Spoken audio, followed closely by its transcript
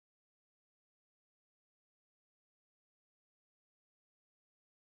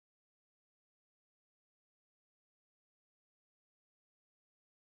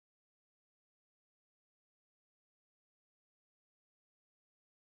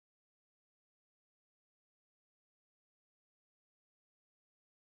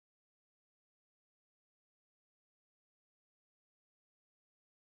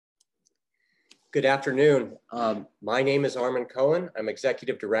Good afternoon. My name is Armin Cohen. I'm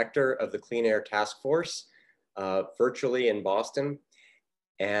Executive Director of the Clean Air Task Force, virtually in Boston.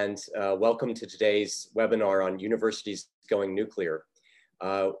 And welcome to today's webinar on universities going nuclear.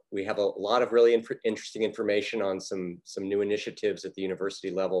 We have a lot of really interesting information on some new initiatives at the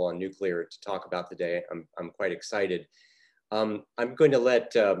university level on nuclear to talk about today. I'm quite excited. I'm going to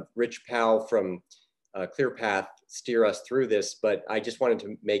let Rich Powell from ClearPath steer us through this, but I just wanted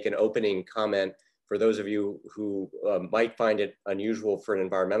to make an opening comment for those of you who might find it unusual for an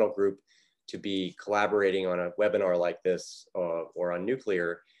environmental group to be collaborating on a webinar like this or on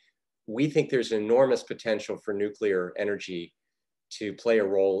nuclear. We think there's enormous potential for nuclear energy to play a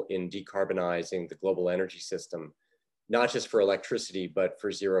role in decarbonizing the global energy system, not just for electricity, but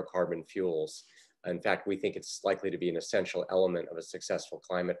for zero carbon fuels. In fact, we think it's likely to be an essential element of a successful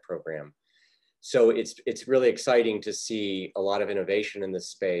climate program. So it's really exciting to see a lot of innovation in this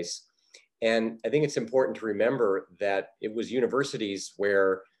space. And I think it's important to remember that it was universities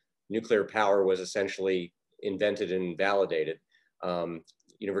where nuclear power was essentially invented and validated.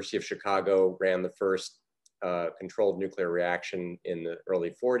 University of Chicago ran the first controlled nuclear reaction in the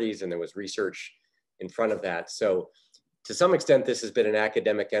early 40s, and there was research in front of that. So to some extent, this has been an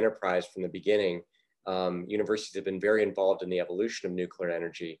academic enterprise from the beginning. Universities have been very involved in the evolution of nuclear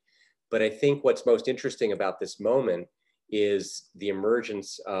energy. But I think what's most interesting about this moment is the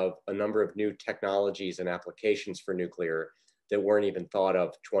emergence of a number of new technologies and applications for nuclear that weren't even thought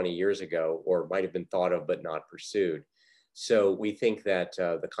of 20 years ago, or might have been thought of but not pursued. So we think that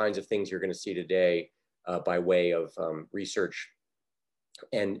the kinds of things you're going to see today by way of research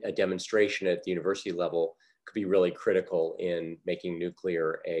and a demonstration at the university level could be really critical in making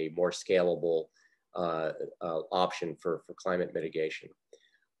nuclear a more scalable option for climate mitigation.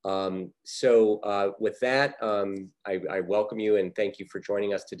 With that, I welcome you and thank you for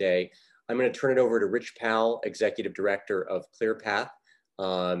joining us today. I'm going to turn it over to Rich Powell, Executive Director of ClearPath,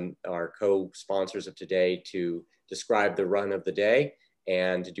 our co-sponsors of today, to describe the run of the day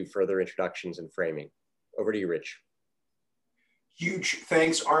and to do further introductions and framing. Over to you, Rich. Huge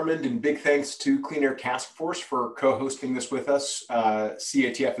thanks, Armand, and big thanks to Clean Air Task Force for co-hosting this with us.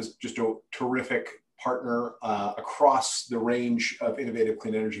 CATF is just a terrific partner across the range of innovative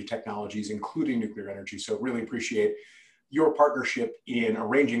clean energy technologies, including nuclear energy. So really appreciate your partnership in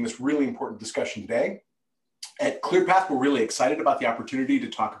arranging this really important discussion today. At ClearPath, we're really excited about the opportunity to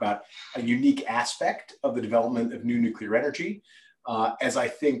talk about a unique aspect of the development of new nuclear energy. As I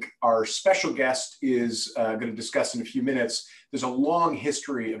think our special guest is going to discuss in a few minutes, there's a long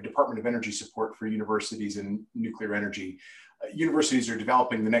history of Department of Energy support for universities and nuclear energy. Universities are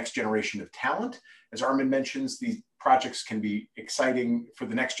developing the next generation of talent. As Armin mentions, these projects can be exciting for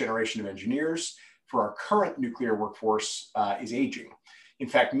the next generation of engineers. For our current nuclear workforce is aging. In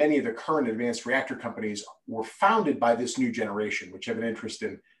fact, many of the current advanced reactor companies were founded by this new generation, which have an interest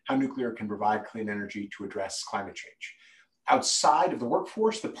in how nuclear can provide clean energy to address climate change. Outside of the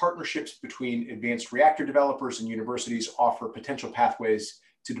workforce, the partnerships between advanced reactor developers and universities offer potential pathways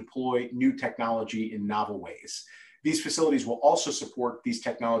to deploy new technology in novel ways. These facilities will also support these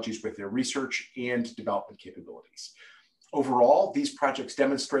technologies with their research and development capabilities. Overall, these projects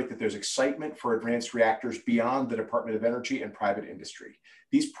demonstrate that there's excitement for advanced reactors beyond the Department of Energy and private industry.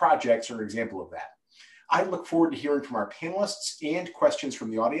 These projects are an example of that. I look forward to hearing from our panelists and questions from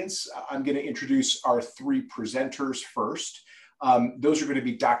the audience. I'm going to introduce our three presenters first. Those are going to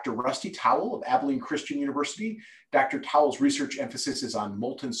be Dr. Rusty Towell of Abilene Christian University. Dr. Towell's research emphasis is on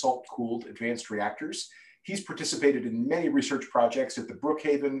molten salt-cooled advanced reactors. He's participated in many research projects at the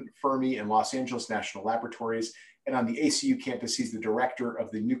Brookhaven, Fermi, and Los Angeles National Laboratories. And on the ACU campus, he's the director of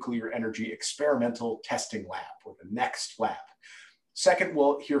the Nuclear Energy Experimental Testing Lab, or the NEXT lab. Second,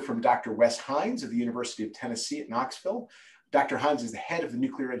 we'll hear from Dr. Wes Hines of the University of Tennessee at Knoxville. Dr. Hines is the head of the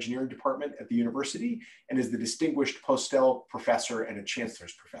Nuclear Engineering Department at the university and is the distinguished Postel Professor and a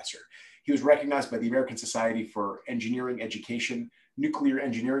Chancellor's Professor. He was recognized by the American Society for Engineering Education Nuclear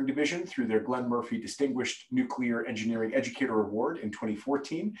Engineering Division through their Glenn Murphy Distinguished Nuclear Engineering Educator Award in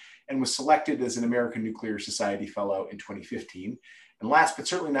 2014 and was selected as an American Nuclear Society Fellow in 2015. And last but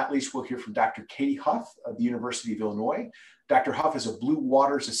certainly not least, we'll hear from Dr. Katie Huff of the University of Illinois. Dr. Huff is a Blue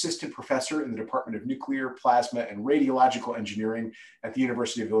Waters Assistant Professor in the Department of Nuclear, Plasma, and Radiological Engineering at the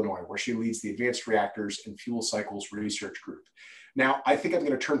University of Illinois, where she leads the Advanced Reactors and Fuel Cycles Research Group. Now, I think I'm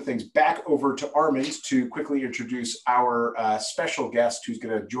going to turn things back over to Armand to quickly introduce our special guest who's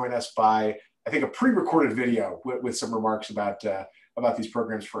going to join us by, I think, a pre-recorded video with some remarks about these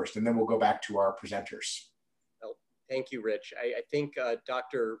programs first, and then we'll go back to our presenters. Well, thank you, Rich. I think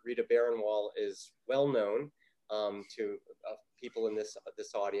Dr. Rita Baranwal is well known to people in this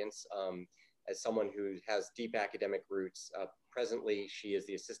audience as someone who has deep academic roots. Presently, she is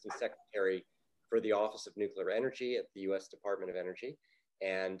the Assistant Secretary for the Office of Nuclear Energy at the US Department of Energy,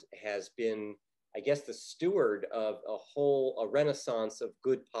 and has been, I guess, the steward of a renaissance of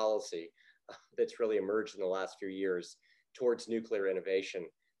good policy that's really emerged in the last few years towards nuclear innovation.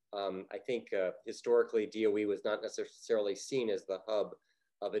 I think historically DOE was not necessarily seen as the hub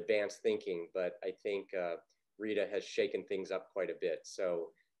of advanced thinking, but I think Rita has shaken things up quite a bit. So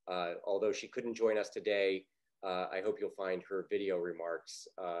although she couldn't join us today, I hope you'll find her video remarks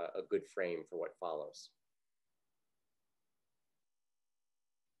a good frame for what follows.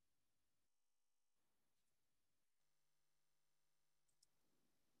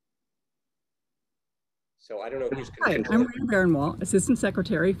 So I don't know who's Hi, I'm Rita Barenwall, Assistant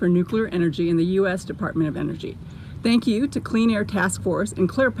Secretary for Nuclear Energy in the U.S. Department of Energy. Thank you to Clean Air Task Force and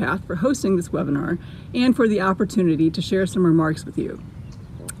ClearPath for hosting this webinar and for the opportunity to share some remarks with you.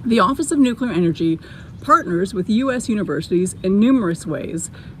 The Office of Nuclear Energy partners with U.S. universities in numerous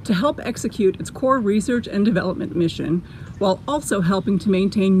ways to help execute its core research and development mission, while also helping to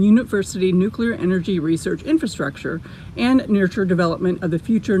maintain university nuclear energy research infrastructure and nurture development of the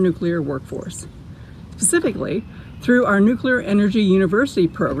future nuclear workforce. Specifically, through our Nuclear Energy University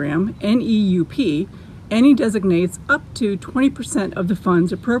program, NEUP, NE designates up to 20% of the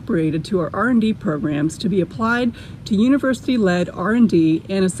funds appropriated to our R&D programs to be applied to university-led R&D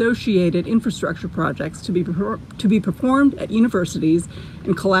and associated infrastructure projects to be performed at universities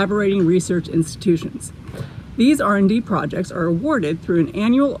and collaborating research institutions. These R&D projects are awarded through an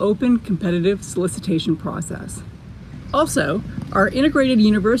annual open competitive solicitation process. Also, our Integrated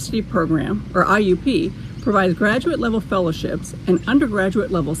University Program, or IUP, provides graduate-level fellowships and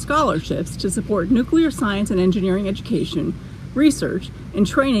undergraduate-level scholarships to support nuclear science and engineering education, research, and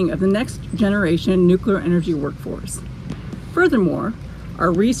training of the next-generation nuclear energy workforce. Furthermore,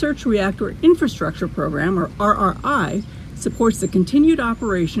 our Research Reactor Infrastructure Program, or RRI, supports the continued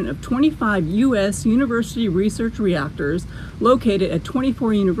operation of 25 U.S. university research reactors located at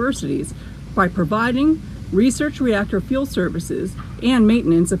 24 universities by providing research reactor fuel services and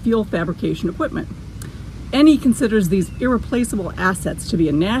maintenance of fuel fabrication equipment. NE considers these irreplaceable assets to be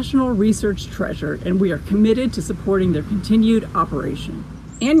a national research treasure, and we are committed to supporting their continued operation.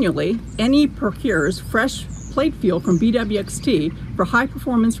 Annually, NE procures fresh plate fuel from BWXT for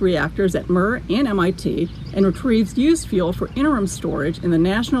high-performance reactors at MUR and MIT, and retrieves used fuel for interim storage in the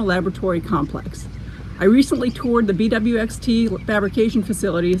National Laboratory Complex. I recently toured the BWXT fabrication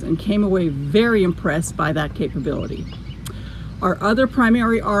facilities and came away very impressed by that capability. Our other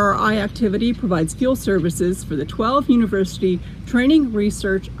primary RRI activity provides fuel services for the 12 university training,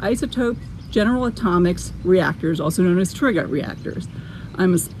 research, isotope, general atomics reactors, also known as TRIGA reactors.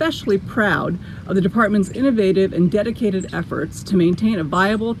 I'm especially proud of the department's innovative and dedicated efforts to maintain a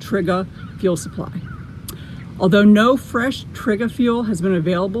viable TRIGA fuel supply. Although no fresh TRIGA fuel has been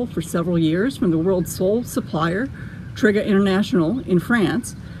available for several years from the world's sole supplier, TRIGA International in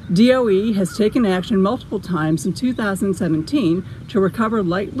France, DOE has taken action multiple times in 2017 to recover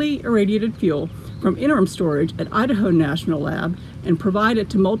lightly irradiated fuel from interim storage at Idaho National Lab and provide it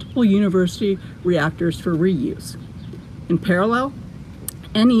to multiple university reactors for reuse. In parallel,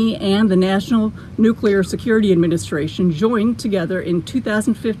 NE and the National Nuclear Security Administration joined together in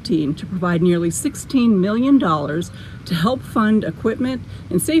 2015 to provide nearly $16 million to help fund equipment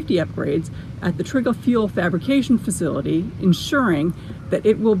and safety upgrades at the TRIGA fuel fabrication facility, ensuring that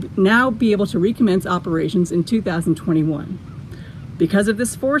it will now be able to recommence operations in 2021. Because of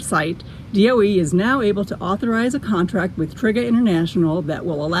this foresight, DOE is now able to authorize a contract with TRIGA International that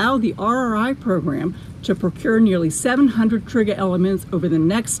will allow the RRI program to procure nearly 700 TRIGA elements over the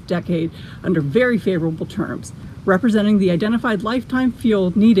next decade under very favorable terms, representing the identified lifetime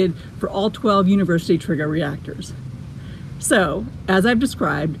fuel needed for all 12 university TRIGA reactors. So, as I've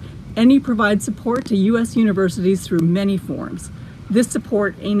described, NE provides support to U.S. universities through many forms. This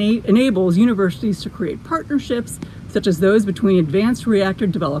support enables universities to create partnerships, such as those between advanced reactor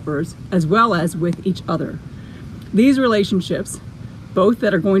developers, as well as with each other. These relationships, both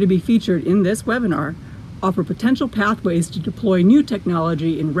that are going to be featured in this webinar, offer potential pathways to deploy new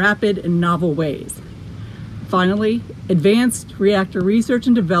technology in rapid and novel ways. Finally, advanced reactor research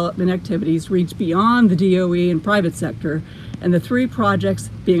and development activities reach beyond the DOE and private sector, and the three projects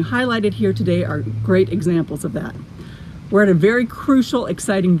being highlighted here today are great examples of that. We're at a very crucial,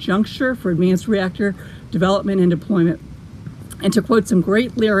 exciting juncture for advanced reactor development and deployment. And to quote some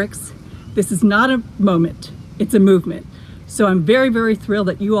great lyrics, this is not a moment, it's a movement. So I'm very, very thrilled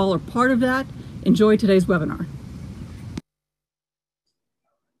that you all are part of that. Enjoy today's webinar.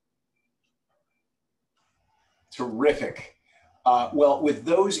 Terrific. Well, with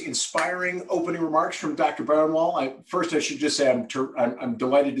those inspiring opening remarks from Dr. Barnwell, first I should just say I'm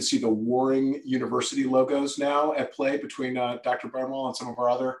delighted to see the warring university logos now at play between Dr. Barnwell and some of our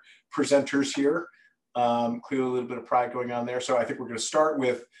other presenters here. Clearly a little bit of pride going on there. So I think we're going to start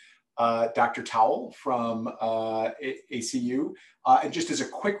with Dr. Towle from ACU. And just as a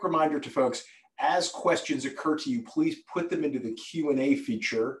quick reminder to folks, as questions occur to you, please put them into the Q&A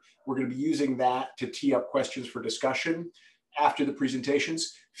feature. We're going to be using that to tee up questions for discussion after the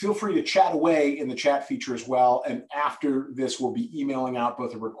presentations. Feel free to chat away in the chat feature as well. And after this, we'll be emailing out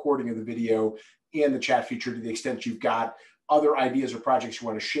both a recording of the video and the chat feature to the extent you've got other ideas or projects you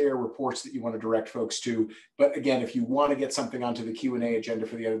want to share, reports that you want to direct folks to. But again, if you want to get something onto the Q&A agenda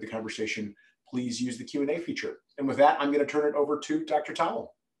for the end of the conversation, please use the Q&A feature. And with that, I'm going to turn it over to Dr.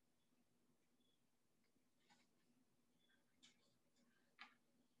 Towle.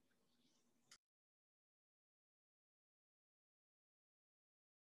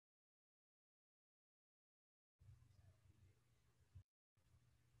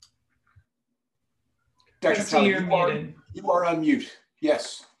 Dr. Towle, you are on mute.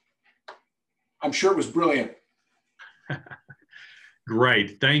 Yes. I'm sure it was brilliant.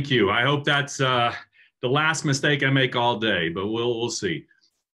 Great. Thank you. I hope that's the last mistake I make all day, but we'll see.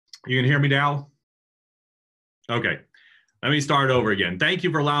 You can hear me now? Okay. Let me start over again. Thank you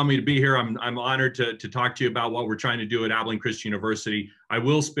for allowing me to be here. I'm honored to talk to you about what we're trying to do at Abilene Christian University. I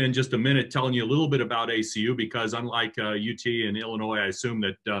will spend just a minute telling you a little bit about ACU because unlike UT and Illinois, I assume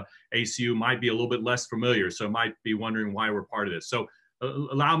that ACU might be a little bit less familiar, so might be wondering why we're part of this. So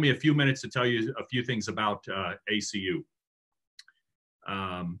allow me a few minutes to tell you a few things about ACU.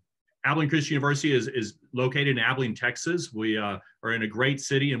 Abilene Christian University is located in Abilene, Texas. We are in a great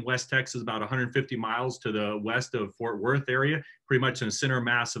city in West Texas, about 150 miles to the west of Fort Worth area, pretty much in the center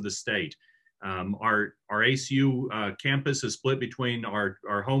mass of the state. Our ACU campus is split between our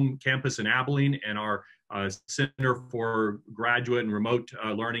home campus in Abilene and our Center for Graduate and Remote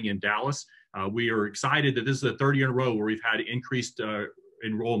Learning in Dallas. We are excited that this is the third year in a row where we've had increased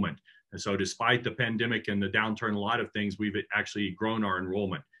enrollment. And so despite the pandemic and the downturn in a lot of things, we've actually grown our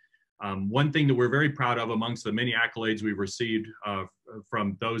enrollment. One thing that we're very proud of amongst the many accolades we've received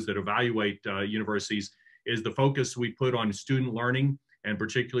from those that evaluate universities is the focus we put on student learning and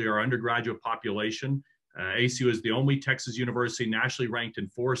particularly our undergraduate population. ACU is the only Texas university nationally ranked in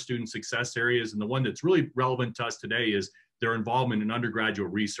 4 student success areas, and the one that's really relevant to us today is their involvement in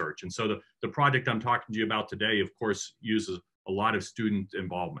undergraduate research. And so the project I'm talking to you about today, of course, uses a lot of student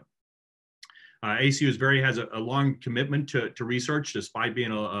involvement. ACU has a long commitment to research, despite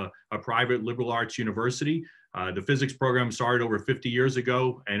being a private liberal arts university. The physics program started over 50 years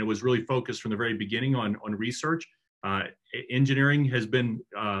ago, and it was really focused from the very beginning on research. Engineering has been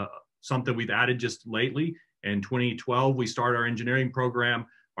something we've added just lately. In 2012, we started our engineering program.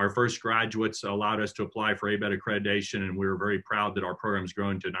 Our first graduates allowed us to apply for ABET accreditation, and we were very proud that our program has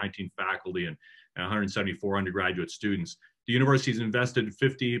grown to 19 faculty and 174 undergraduate students. The university has invested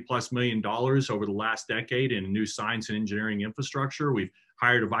 $50+ million over the last decade in new science and engineering infrastructure. We've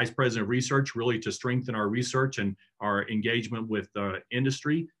hired a vice president of research really to strengthen our research and our engagement with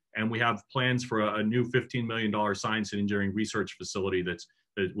industry. And we have plans for a new $15 million science and engineering research facility that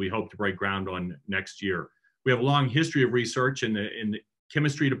we hope to break ground on next year. We have a long history of research in the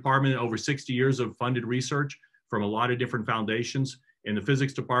chemistry department, over 60 years of funded research from a lot of different foundations. In the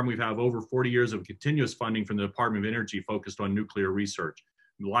physics department, we've have over 40 years of continuous funding from the Department of Energy focused on nuclear research.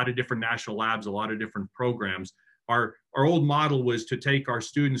 A lot of different national labs, a lot of different programs. Our old model was to take our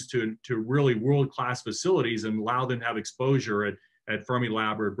students to really world-class facilities and allow them to have exposure at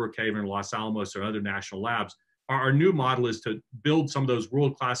Fermilab or Brookhaven or Los Alamos or other national labs. Our new model is to build some of those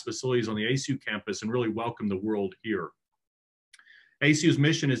world-class facilities on the ACU campus and really welcome the world here. ACU's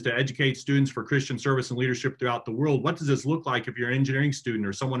mission is to educate students for Christian service and leadership throughout the world. What does this look like if you're an engineering student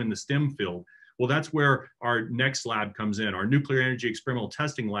or someone in the STEM field? Well, that's where our next lab comes in. Our nuclear energy experimental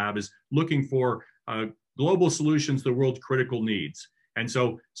testing lab is looking for global solutions to the world's critical needs. And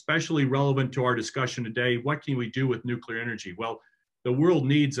so especially relevant to our discussion today, what can we do with nuclear energy? Well, the world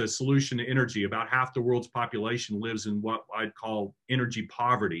needs a solution to energy. About half the world's population lives in what I'd call energy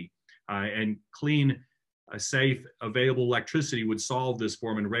poverty, and clean, safe, available electricity would solve this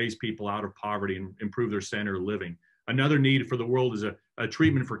for them and raise people out of poverty and improve their standard of living. Another need for the world is a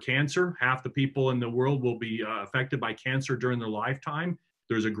treatment for cancer. Half the people in the world will be affected by cancer during their lifetime.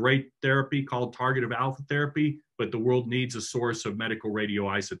 There's a great therapy called targeted alpha therapy, but the world needs a source of medical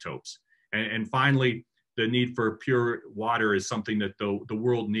radioisotopes. And finally, the need for pure water is something that the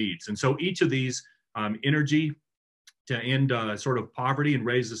world needs. And so each of these, energy to end sort of poverty and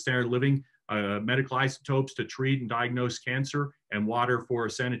raise the standard of living, medical isotopes to treat and diagnose cancer, and water for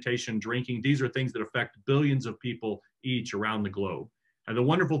sanitation, drinking. These are things that affect billions of people each around the globe. And the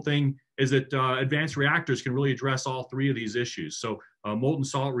wonderful thing is that advanced reactors can really address all three of these issues. So molten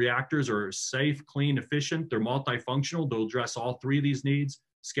salt reactors are safe, clean, efficient. They're multifunctional. They'll address all three of these needs,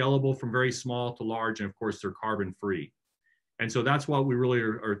 scalable from very small to large, and of course, they're carbon free. And so that's what we really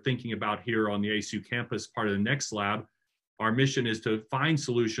are thinking about here on the ASU campus, part of the next lab. Our mission is to find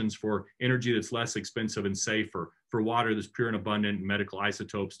solutions for energy that's less expensive and safer, for water that's pure and abundant, and medical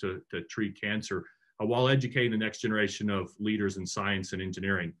isotopes to treat cancer, while educating the next generation of leaders in science and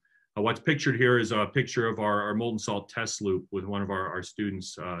engineering. What's pictured here is a picture of our molten salt test loop with one of our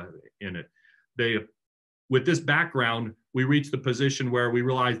students in it. With this background, we reached the position where we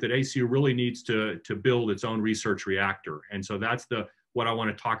realized that ASU really needs to build its own research reactor. And so that's what I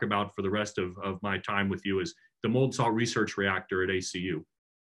want to talk about for the rest of my time with you, is the molten salt research reactor at ACU.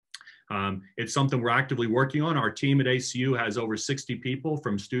 It's something we're actively working on. Our team at ACU has over 60 people,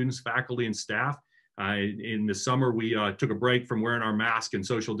 from students, faculty, and staff. In the summer, we took a break from wearing our mask and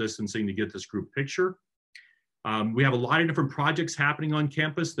social distancing to get this group picture. We have a lot of different projects happening on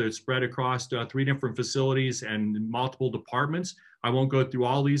campus that are spread across 3 different facilities and multiple departments. I won't go through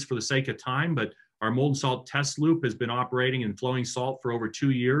all these for the sake of time, but our molten salt test loop has been operating and flowing salt for over 2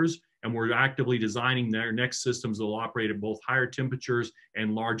 years, and we're actively designing their next systems that will operate at both higher temperatures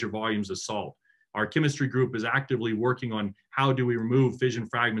and larger volumes of salt. Our chemistry group is actively working on how do we remove fission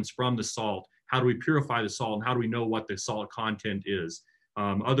fragments from the salt, how do we purify the salt, and how do we know what the salt content is.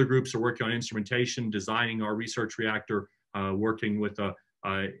 Other groups are working on instrumentation, designing our research reactor, working with a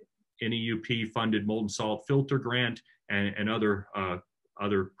NEUP-funded molten salt filter grant, and other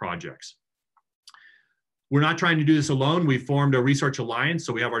projects. We're not trying to do this alone. We formed a research alliance.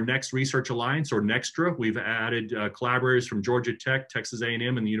 So we have our Next Research Alliance, or NEXTRA. We've added collaborators from Georgia Tech, Texas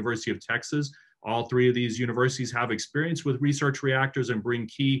A&M, and the University of Texas. All 3 of these universities have experience with research reactors and bring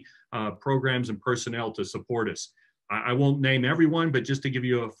key programs and personnel to support us. I won't name everyone, but just to give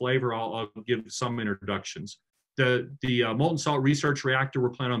you a flavor, I'll give some introductions. The molten salt research reactor we're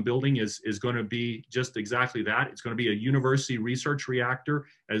planning on building is going to be just exactly that. It's going to be a university research reactor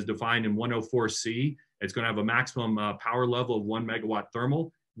as defined in 104C. It's going to have a maximum power level of 1 megawatt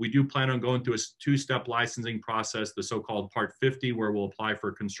thermal. We do plan on going through a 2-step licensing process, the so-called Part 50, where we'll apply for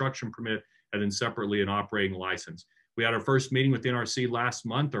a construction permit and then separately an operating license. We had our first meeting with NRC last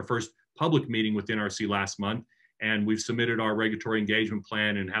month, our first public meeting with NRC last month, and we've submitted our regulatory engagement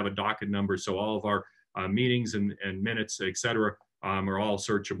plan and have a docket number. So all of our meetings and minutes, et cetera, are all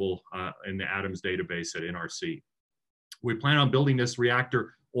searchable in the Adams database at NRC. We plan on building this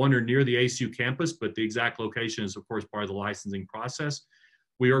reactor on or near the ASU campus, but the exact location is, of course, part of the licensing process.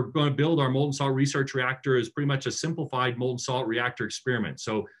 We are going to build our molten salt research reactor as pretty much a simplified molten salt reactor experiment.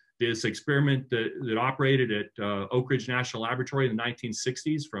 So this experiment that operated at Oak Ridge National Laboratory in the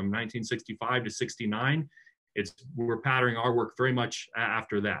 1960s, from 1965 to 69, we're patterning our work very much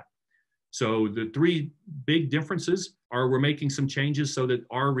after that. So the 3 big differences are we're making some changes so that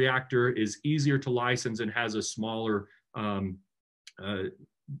our reactor is easier to license and has a smaller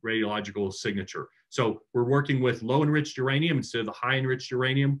radiological signature. So we're working with low enriched uranium instead of the high enriched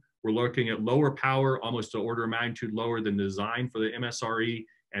uranium. We're looking at lower power, almost an order of magnitude lower than the design for the MSRE,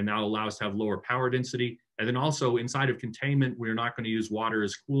 and that will allow us to have lower power density. And then also inside of containment, we're not going to use water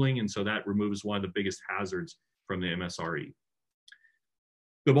as cooling, and so that removes one of the biggest hazards from the MSRE.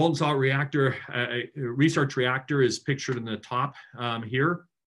 The molten salt reactor, research reactor, is pictured in the top here.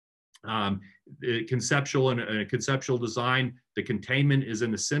 Conceptual design, the containment is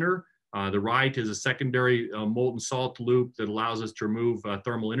in the center. The right is a secondary molten salt loop that allows us to remove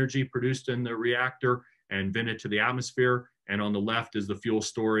thermal energy produced in the reactor and vent it to the atmosphere. And on the left is the fuel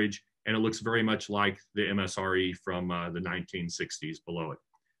storage, and it looks very much like the MSRE from the 1960s below it.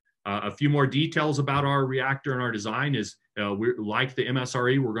 A few more details about our reactor and our design is, we're like the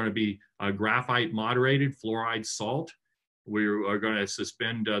MSRE, we're going to be graphite moderated fluoride salt. We are going to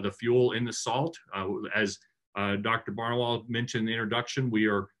suspend the fuel in the salt. As Dr. Barnwell mentioned in the introduction, we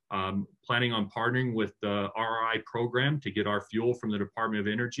are planning on partnering with the RRI program to get our fuel from the Department of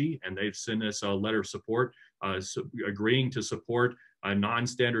Energy, and they've sent us a letter of support agreeing to support a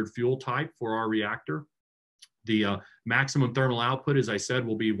non-standard fuel type for our reactor. The maximum thermal output, as I said,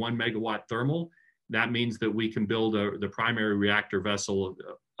 will be 1 megawatt thermal. That means that we can build the primary reactor vessel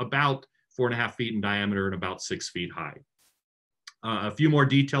about 4.5 feet in diameter and about 6 feet high. A few more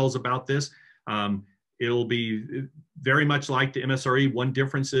details about this. It'll be very much like the MSRE. One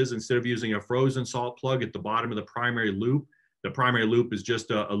difference is, instead of using a frozen salt plug at the bottom of the primary loop, the primary loop is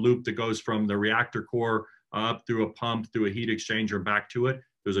just a loop that goes from the reactor core up through a pump, through a heat exchanger, back to it.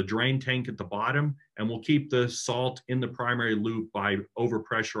 There's a drain tank at the bottom, and we'll keep the salt in the primary loop by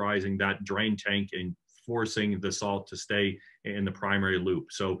overpressurizing that drain tank and forcing the salt to stay in the primary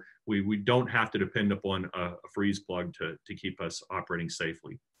loop. So we don't have to depend upon a freeze plug to keep us operating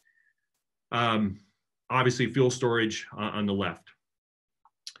safely. Obviously, fuel storage on the left.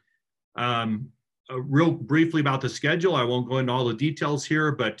 Real briefly about the schedule, I won't go into all the details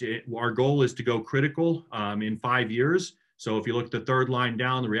here, but our goal is to go critical in 5 years. So if you look at the third line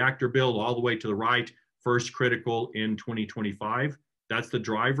down, the reactor build all the way to the right, first critical in 2025. That's the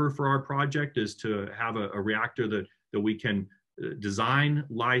driver for our project, is to have a reactor that we can design,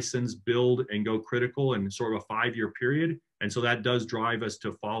 license, build, and go critical in sort of a 5-year period. And so that does drive us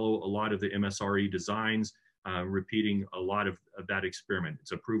to follow a lot of the MSRE designs, repeating a lot of that experiment.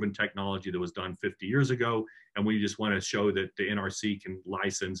 It's a proven technology that was done 50 years ago, and we just want to show that the NRC can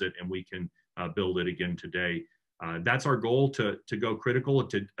license it and we can build it again today. That's our goal, to go critical.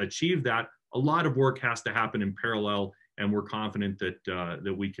 To achieve that, a lot of work has to happen in parallel, and we're confident that,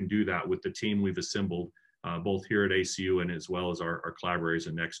 that we can do that with the team we've assembled, both here at ACU and as well as our collaborators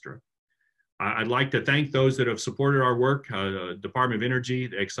in Nextra. I'd like to thank those that have supported our work, Department of Energy,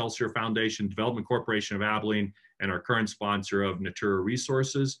 the Excelsior Foundation, Development Corporation of Abilene, and our current sponsor of Natura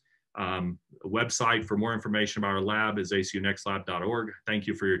Resources. A website for more information about our lab is acunextlab.org. Thank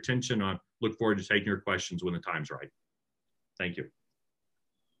you for your attention. I look forward to taking your questions when the time's right. Thank you.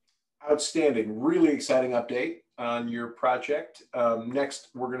 Outstanding, really exciting update on your project. Next,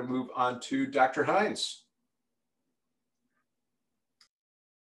 we're going to move on to Dr. Hines.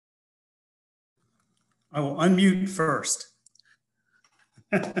 I will unmute first.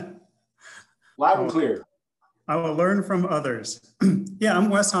 Loud and clear. I will learn from others. Yeah, I'm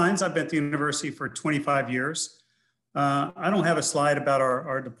Wes Hines. I've been at the university for 25 years. I don't have a slide about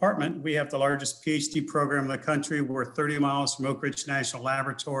our department. We have the largest PhD program in the country. We're 30 miles from Oak Ridge National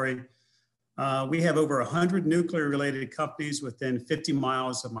Laboratory. We have over 100 nuclear-related companies within 50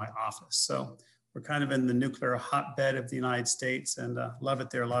 miles of my office. So we're kind of in the nuclear hotbed of the United States, and love it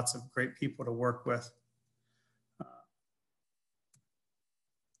there. Lots of great people to work with.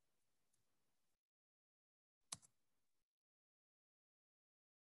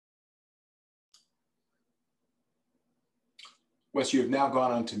 Wes, you have now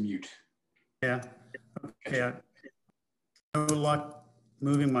gone on to mute. Yeah, okay. No luck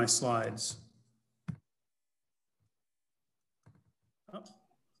moving my slides. Oh,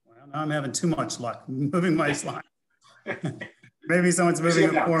 well, now I'm having too much luck moving my slide. Maybe someone's moving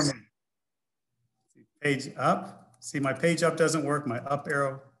it for me. Page up. See, my page up doesn't work. My up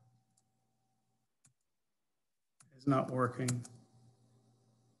arrow is not working.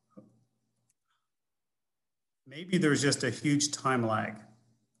 Maybe there's just a huge time lag.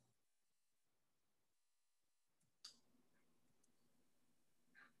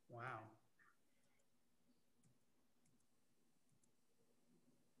 Wow.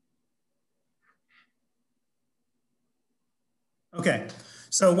 Okay,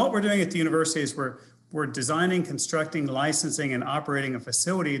 so what we're doing at the university is we're designing, constructing, licensing, and operating a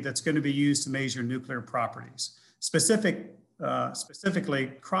facility that's going to be used to measure nuclear properties. Specifically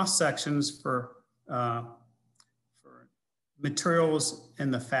cross sections for materials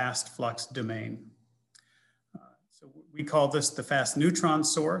in the fast flux domain. So we call this the fast neutron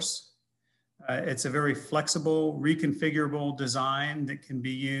source. It's a very flexible, reconfigurable design that can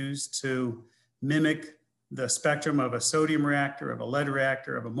be used to mimic the spectrum of a sodium reactor, of a lead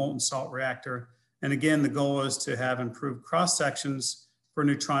reactor, of a molten salt reactor. And again, the goal is to have improved cross sections for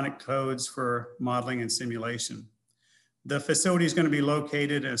neutronic codes for modeling and simulation. The facility is going to be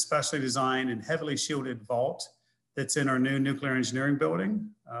located in a specially designed and heavily shielded vault that's in our new nuclear engineering building.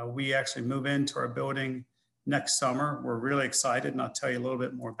 We actually move into our building next summer. We're really excited, and I'll tell you a little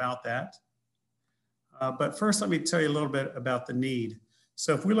bit more about that. But first, let me tell you a little bit about the need.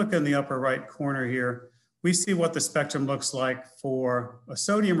 So if we look in the upper right corner here, we see what the spectrum looks like for a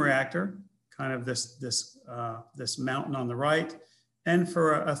sodium reactor, kind of this mountain on the right, and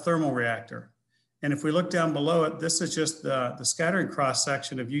for a thermal reactor. And if we look down below it, this is just the scattering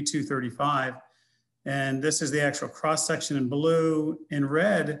cross-section of U-235. And this is the actual cross-section in blue. In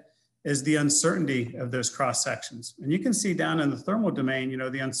red is the uncertainty of those cross-sections. And you can see down in the thermal domain, you know,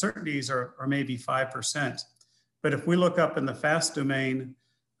 the uncertainties are maybe 5%. But if we look up in the fast domain,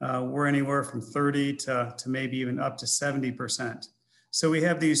 we're anywhere from 30 to maybe even up to 70%. So we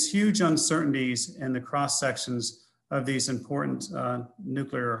have these huge uncertainties in the cross-sections of these important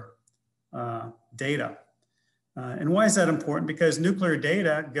nuclear data. And why is that important? Because nuclear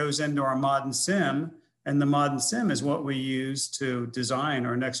data goes into our modern sim, and the modern sim is what we use to design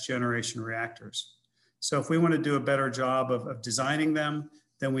our next generation reactors. So if we want to do a better job of designing them,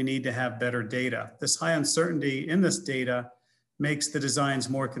 then we need to have better data. This high uncertainty in this data makes the designs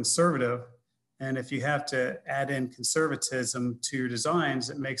more conservative. And if you have to add in conservatism to your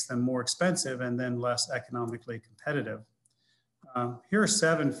designs, it makes them more expensive and then less economically competitive. Here are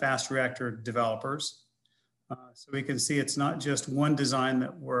 7 fast reactor developers. So we can see it's not just one design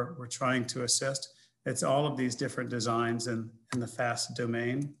that we're trying to assist. It's all of these different designs in the fast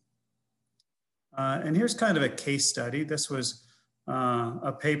domain. And here's kind of a case study. This was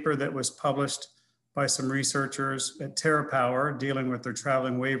a paper that was published by some researchers at TerraPower dealing with their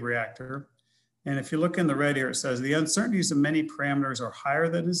traveling wave reactor. And if you look in the red here, it says the uncertainties of many parameters are higher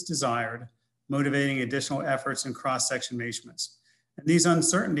than is desired, motivating additional efforts in cross-section measurements. And these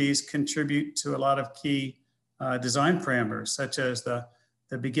uncertainties contribute to a lot of key design parameters, such as the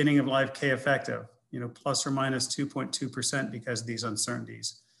beginning of life K effective, plus or minus 2.2% because of these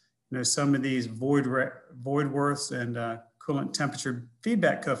uncertainties. Some of these void worths and coolant temperature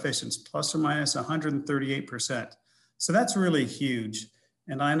feedback coefficients, plus or minus 138%. So that's really huge.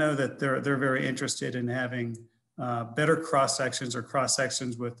 And I know that they're very interested in having better cross-sections or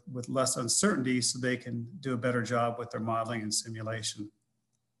cross-sections with less uncertainty so they can do a better job with their modeling and simulation.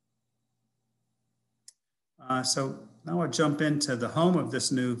 So now I'll jump into the home of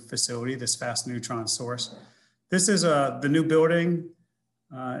this new facility, this fast neutron source. This is the new building.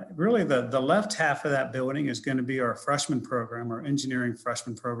 Really the left half of that building is going to be our freshman program, our engineering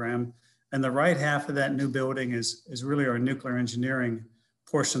freshman program. And the right half of that new building is really our nuclear engineering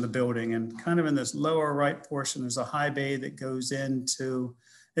portion of the building. And kind of in this lower right portion, there's a high bay that goes into,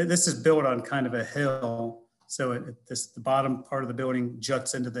 this is built on kind of a hill. So the bottom part of the building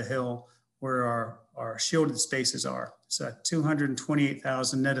juts into the hill where our shielded spaces are. It's a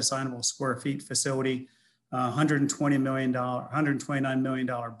 228,000 net assignable square feet facility, $129 million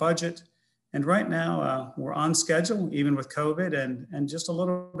budget. And right now we're on schedule, even with COVID, and just a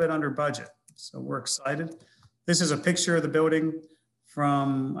little bit under budget. So we're excited. This is a picture of the building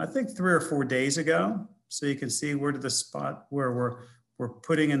from, I think, 3 or 4 days ago. So you can see where to the spot where we're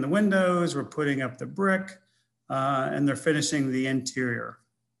putting in the windows, we're putting up the brick, and they're finishing the interior.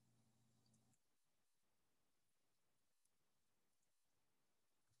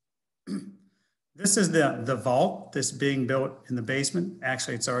 This is the vault that's being built in the basement.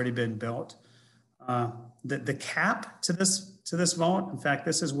 Actually, it's already been built. The cap to this vault, in fact,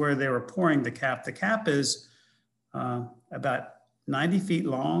 this is where they were pouring the cap. The cap is about 90 feet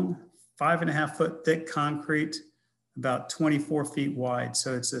long, 5.5 foot thick concrete, about 24 feet wide.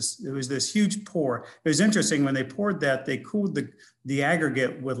 So it was this huge pour. It was interesting when they poured that, they cooled the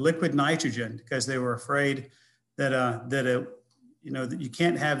aggregate with liquid nitrogen because they were afraid that you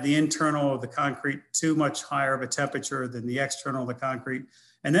can't have the internal of the concrete too much higher of a temperature than the external of the concrete.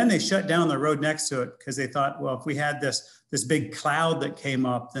 And then they shut down the road next to it because they thought, well, if we had this big cloud that came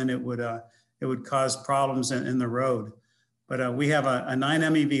up, then it would cause problems in the road. But we have a 9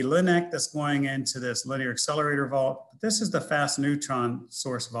 MeV LINEC that's going into this linear accelerator vault. This is the fast neutron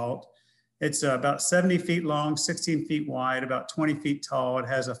source vault. It's about 70 feet long, 16 feet wide, about 20 feet tall. It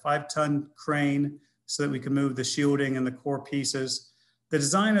has a 5-ton crane so that we can move the shielding and the core pieces. The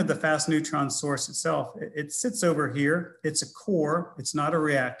design of the fast neutron source itself, it sits over here. It's a core, it's not a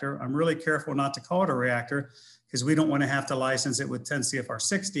reactor. I'm really careful not to call it a reactor because we don't want to have to license it with 10 CFR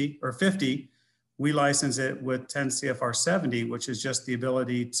 60 or 50. We license it with 10 CFR 70, which is just the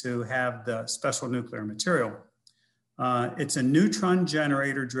ability to have the special nuclear material. It's a neutron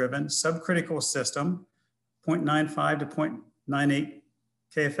generator driven subcritical system, 0.95 to 0.98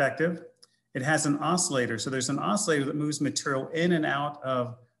 K effective. It has an oscillator. So there's an oscillator that moves material in and out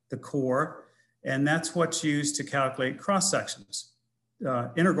of the core. And that's what's used to calculate cross sections,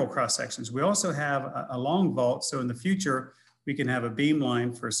 integral cross sections. We also have a long vault. So in the future, we can have a beam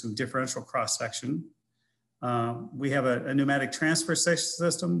line for some differential cross section. We have a pneumatic transfer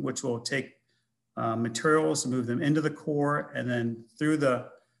system, which will take materials and move them into the core and then through the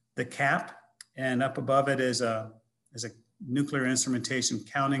cap. And up above it is a nuclear instrumentation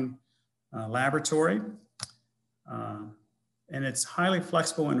counting laboratory. And it's highly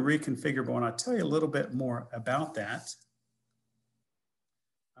flexible and reconfigurable. And I'll tell you a little bit more about that.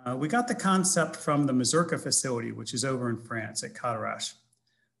 We got the concept from the Mazurka facility, which is over in France at Cadarache.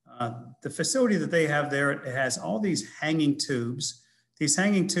 The facility that they have there, it has all these hanging tubes. These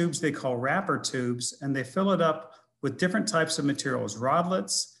hanging tubes they call wrapper tubes, and they fill it up with different types of materials,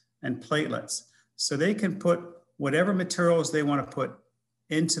 rodlets and platelets. So they can put whatever materials they want to put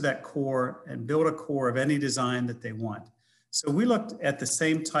into that core and build a core of any design that they want. So we looked at the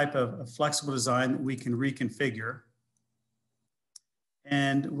same type of flexible design that we can reconfigure.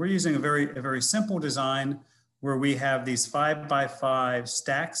 And we're using a very simple design where we have these 5x5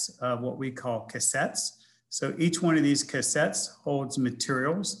 stacks of what we call cassettes. So each one of these cassettes holds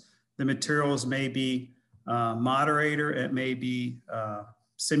materials. The materials may be moderator, it may be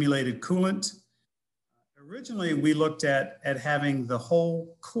simulated coolant. Originally, we looked at having the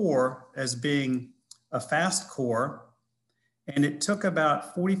whole core as being a fast core, and it took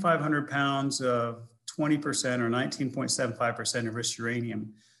about 4,500 pounds of 20% or 19.75% enriched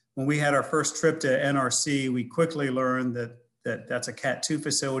uranium. When we had our first trip to NRC, we quickly learned that that's a CAT2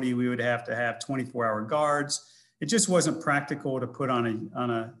 facility. We would have to have 24-hour guards. It just wasn't practical to put on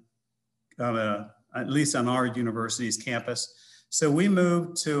at least on our university's campus. So we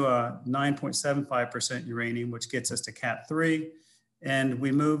moved to 9.75% uranium, which gets us to CAT3. And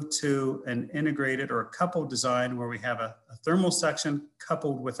we moved to an integrated or a coupled design where we have a thermal section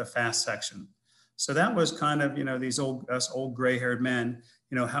coupled with a fast section. So that was kind of, us old gray-haired men,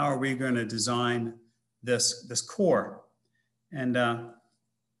 how are we going to design this core? And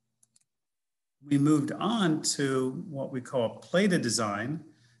we moved on to what we call a plated design.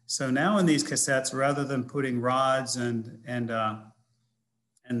 So now in these cassettes, rather than putting rods and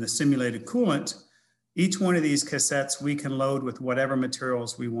the simulated coolant, each one of these cassettes we can load with whatever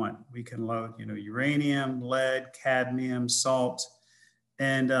materials we want. We can load, uranium, lead, cadmium, salt,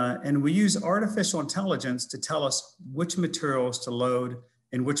 and we use artificial intelligence to tell us which materials to load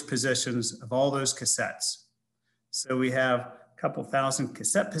in which positions of all those cassettes. So we have a couple thousand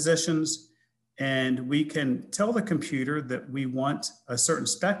cassette positions, and we can tell the computer that we want a certain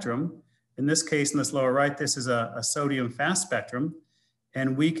spectrum. In this case, in this lower right, this is a sodium fast spectrum,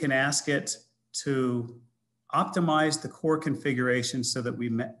 and we can ask it to optimize the core configuration so that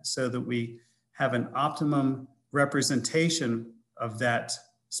we have an optimum representation of that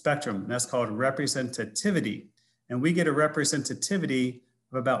spectrum. That's called representativity. And we get a representativity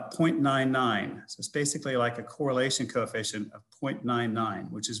of about 0.99. So it's basically like a correlation coefficient of 0.99,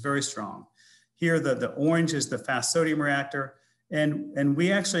 which is very strong. Here, the orange is the fast sodium reactor. And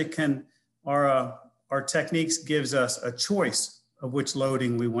we actually can, our techniques gives us a choice of which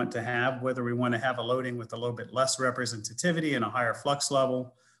loading we want to have, whether we want to have a loading with a little bit less representativity and a higher flux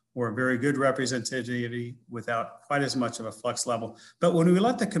level, or a very good representativity without quite as much of a flux level. But when we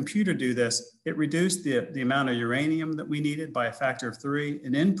let the computer do this, it reduced the amount of uranium that we needed by a factor of 3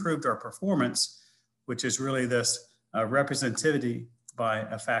 and improved our performance, which is really this representativity by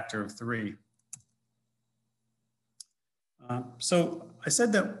a factor of 3. So I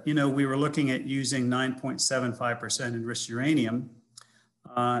said that, we were looking at using 9.75% enriched uranium.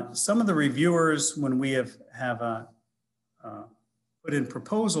 Some of the reviewers, when we have put in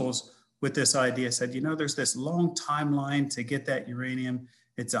proposals with this idea, said, there's this long timeline to get that uranium.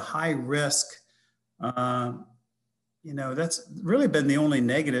 It's a high risk. That's really been the only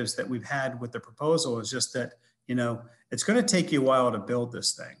negatives that we've had with the proposal, is just that, it's going to take you a while to build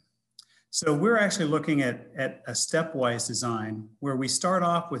this thing. So we're actually looking at a stepwise design where we start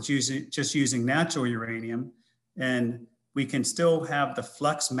off with just using natural uranium, and we can still have the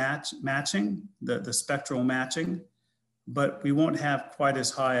flux matching, the spectral matching, but we won't have quite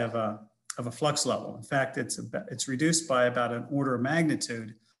as high of a flux level. In fact, it's reduced by about an order of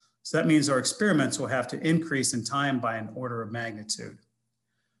magnitude. So that means our experiments will have to increase in time by an order of magnitude.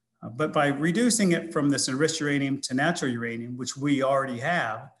 But by reducing it from this enriched uranium to natural uranium, which we already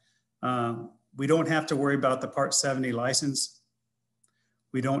have, we don't have to worry about the Part 70 license.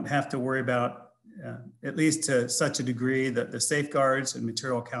 We don't have to worry about, at least to such a degree, that the safeguards and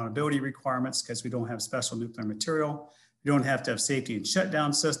material accountability requirements, because we don't have special nuclear material. We don't have to have safety and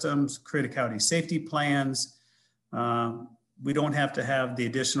shutdown systems, criticality safety plans. We don't have to have the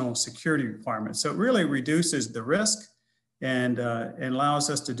additional security requirements. So it really reduces the risk and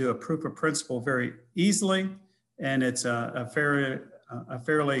allows us to do a proof of principle very easily. And it's a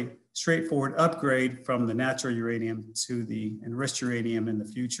fairly straightforward upgrade from the natural uranium to the enriched uranium in the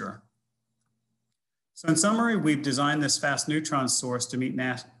future. So in summary, we've designed this fast neutron source to meet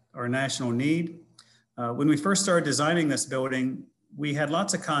our national need. When we first started designing this building, we had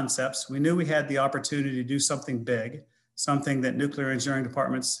lots of concepts. We knew we had the opportunity to do something big, something that nuclear engineering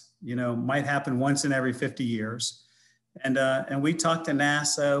departments, might happen once in every 50 years. And we talked to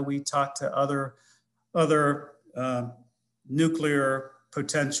NASA, we talked to other nuclear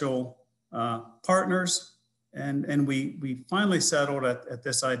potential partners, and we finally settled at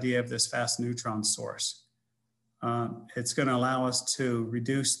this idea of this fast neutron source. It's going to allow us to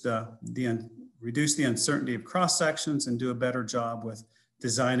reduce the uncertainty of cross sections and do a better job with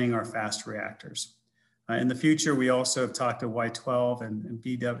designing our fast reactors. In the future, we also have talked to Y-12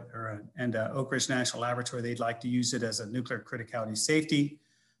 and Oak Ridge National Laboratory. They'd like to use it as a nuclear criticality safety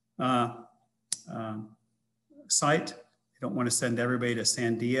site. They don't want to send everybody to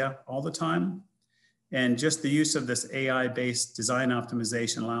Sandia all the time. And just the use of this AI-based design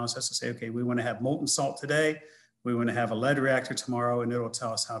optimization allows us to say, okay, we want to have molten salt today. We want to have a lead reactor tomorrow, and it'll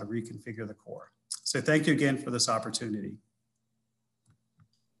tell us how to reconfigure the core. So thank you again for this opportunity.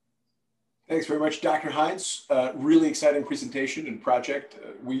 Thanks very much, Dr. Hines. Really exciting presentation and project.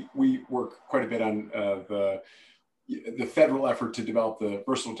 We work quite a bit on the federal effort to develop the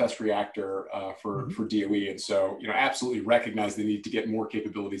versatile test reactor for DOE. And so, absolutely recognize the need to get more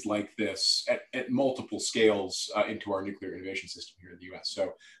capabilities like this at multiple scales into our nuclear innovation system here in the US.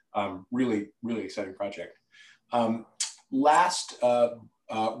 So really, really exciting project. Last,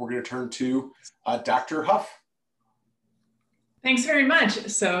 we're going to turn to Dr. Huff. Thanks very much.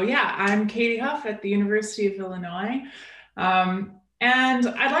 So yeah, I'm Katie Huff at the University of Illinois. And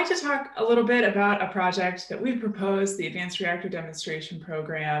I'd like to talk a little bit about a project that we've proposed, the Advanced Reactor Demonstration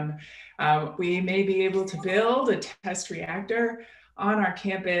Program. We may be able to build a test reactor on our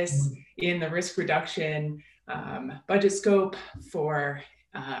campus in the risk reduction budget scope for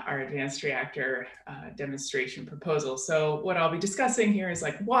our advanced reactor demonstration proposal. So what I'll be discussing here is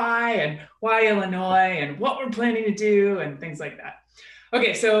like why Illinois and what we're planning to do and things like that.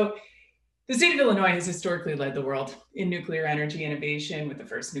 Okay, so the state of Illinois has historically led the world in nuclear energy innovation with the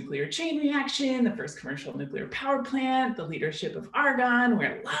first nuclear chain reaction, the first commercial nuclear power plant, the leadership of Argonne,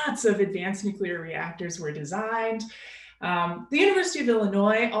 where lots of advanced nuclear reactors were designed. The University of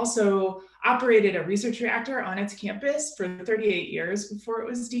Illinois also operated a research reactor on its campus for 38 years before it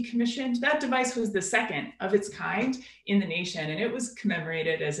was decommissioned. That device was the second of its kind in the nation, and it was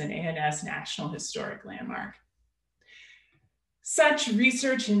commemorated as an ANS National Historic Landmark. Such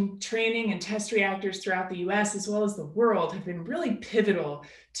research and training and test reactors throughout the US as well as the world have been really pivotal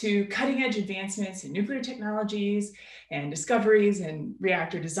to cutting edge advancements in nuclear technologies and discoveries in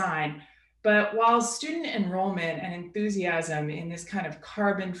reactor design. But while student enrollment and enthusiasm in this kind of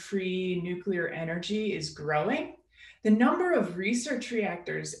carbon-free nuclear energy is growing, the number of research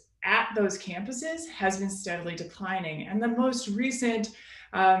reactors at those campuses has been steadily declining. And the most recent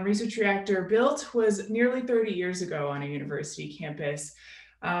research reactor built was nearly 30 years ago on a university campus.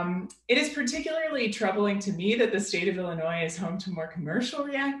 It is particularly troubling to me that the state of Illinois is home to more commercial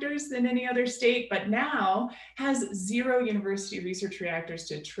reactors than any other state, but now has 0 university research reactors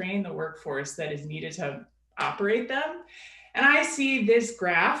to train the workforce that is needed to operate them. And I see this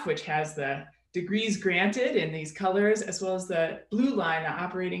graph, which has the degrees granted in these colors, as well as the blue line, the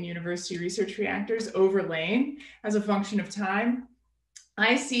operating university research reactors overlaying as a function of time.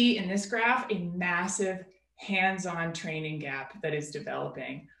 I see in this graph a massive hands-on training gap that is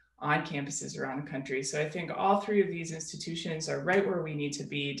developing on campuses around the country. So I think all 3 of these institutions are right where we need to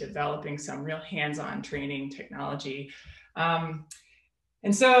be, developing some real hands-on training technology. And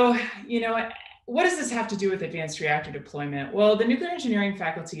so, what does this have to do with advanced reactor deployment? Well, the nuclear engineering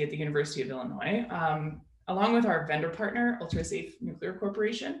faculty at the University of Illinois, along with our vendor partner, Ultrasafe Nuclear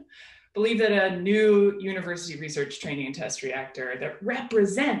Corporation, believe that a new university research training and test reactor that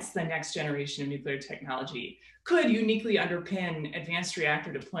represents the next generation of nuclear technology could uniquely underpin advanced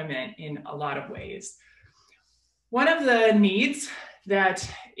reactor deployment in a lot of ways. One of the needs that,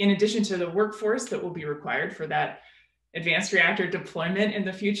 in addition to the workforce that will be required for that advanced reactor deployment in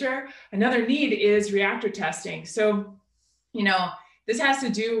the future, another need is reactor testing. So, this has to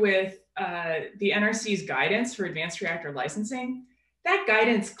do with the NRC's guidance for advanced reactor licensing. That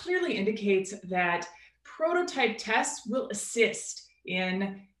guidance clearly indicates that prototype tests will assist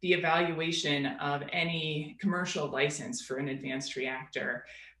in the evaluation of any commercial license for an advanced reactor.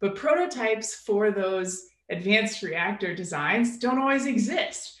 But prototypes for those advanced reactor designs don't always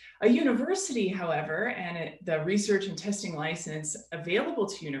exist. A university, however, and the research and testing license available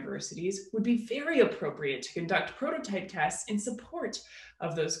to universities would be very appropriate to conduct prototype tests in support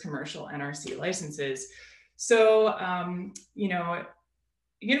of those commercial NRC licenses. So,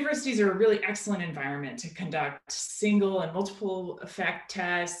 universities are a really excellent environment to conduct single and multiple effect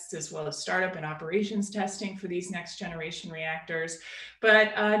tests, as well as startup and operations testing for these next generation reactors.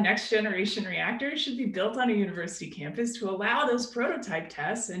 But next generation reactors should be built on a university campus to allow those prototype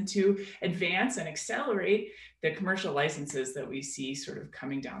tests and to advance and accelerate the commercial licenses that we see sort of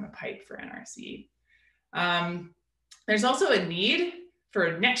coming down the pipe for NRC. There's also a need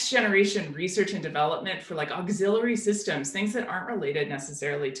for next generation research and development for like auxiliary systems, things that aren't related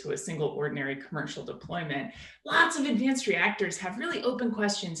necessarily to a single ordinary commercial deployment. Lots of advanced reactors have really open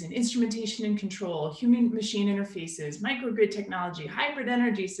questions in instrumentation and control, human machine interfaces, microgrid technology, hybrid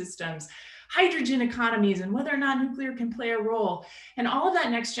energy systems, hydrogen economies and whether or not nuclear can play a role. And all of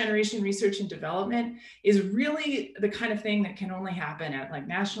that next generation research and development is really the kind of thing that can only happen at like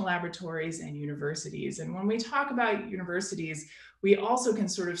national laboratories and universities. And when we talk about universities, we also can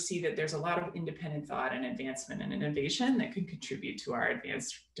sort of see that there's a lot of independent thought and advancement and innovation that could contribute to our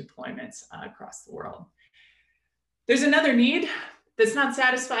advanced deployments across the world. There's another need that's not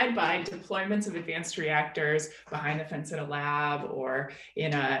satisfied by deployments of advanced reactors behind the fence at a lab or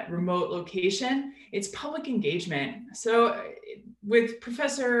in a remote location. It's public engagement. So with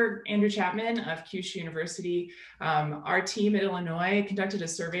Professor Andrew Chapman of Kyushu University, our team at Illinois conducted a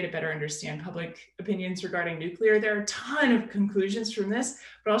survey to better understand public opinions regarding nuclear. There are a ton of conclusions from this,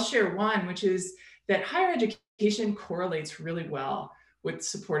 but I'll share one, which is that higher education correlates really well with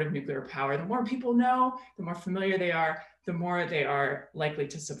support of nuclear power. The more people know, the more familiar they are, the more they are likely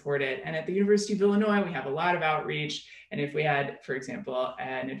to support it. And at the University of Illinois, we have a lot of outreach. And if we had, for example,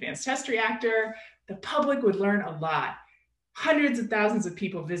 an advanced test reactor, the public would learn a lot. Hundreds of thousands of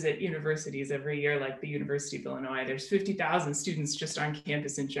people visit universities every year, like the University of Illinois. There's 50,000 students just on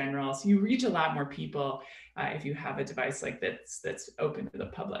campus in general. So you reach a lot more people if you have a device like this that's open to the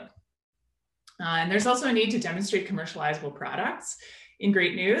public. And there's also a need to demonstrate commercializable products. In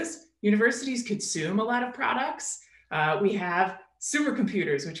great news, universities consume a lot of products. We have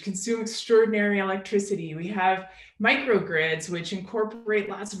supercomputers, which consume extraordinary electricity. We have microgrids, which incorporate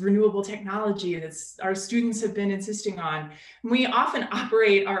lots of renewable technology that our students have been insisting on. And we often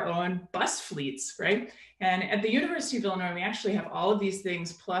operate our own bus fleets, right? And at the University of Illinois, we actually have all of these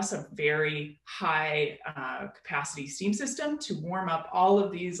things plus a very high capacity steam system to warm up all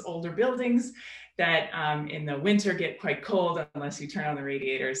of these older buildings that in the winter get quite cold unless you turn on the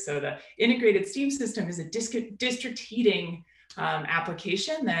radiators. So the integrated steam system is a district heating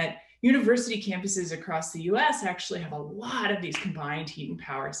application that university campuses across the US actually have a lot of these combined heat and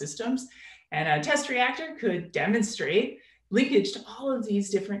power systems. And a test reactor could demonstrate linkage to all of these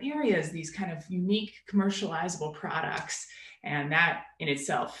different areas, these kind of unique commercializable products. And that in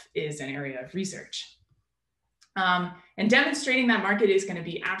itself is an area of research. And demonstrating that market is going to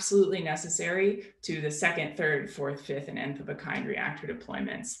be absolutely necessary to the second, third, fourth, fifth, and nth of a kind reactor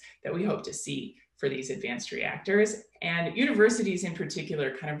deployments that we hope to see for these advanced reactors. And universities in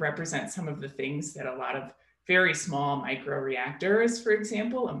particular kind of represent some of the things that a lot of very small micro reactors, for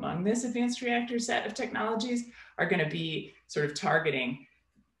example, among this advanced reactor set of technologies are going to be sort of targeting.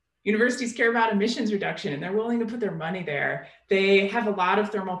 Universities care about emissions reduction and they're willing to put their money there. They have a lot of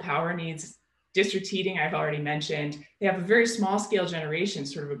thermal power needs. District heating, I've already mentioned. They have a very small scale generation,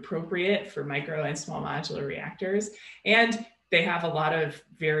 sort of appropriate for micro and small modular reactors. And they have a lot of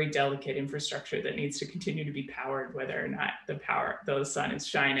very delicate infrastructure that needs to continue to be powered, whether or not the sun is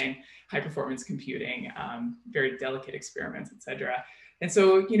shining, high performance computing, very delicate experiments, et cetera. And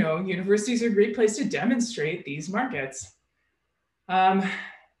so, you know, universities are a great place to demonstrate these markets. The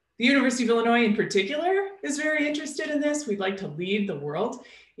University of Illinois in particular is very interested in this. We'd like to lead the world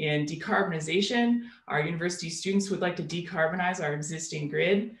in decarbonization. Our university students would like to decarbonize our existing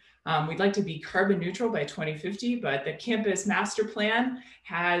grid. We'd like to be carbon neutral by 2050, but the campus master plan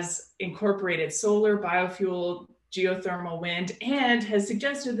has incorporated solar, biofuel, geothermal, wind, and has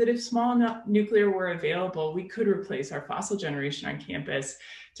suggested that if small nuclear were available, we could replace our fossil generation on campus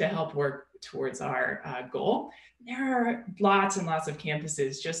to help work towards our goal. There are lots and lots of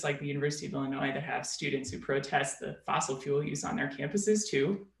campuses, just like the University of Illinois, that have students who protest the fossil fuel use on their campuses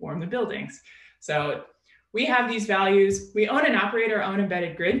to warm the buildings. So we have these values. We own and operate our own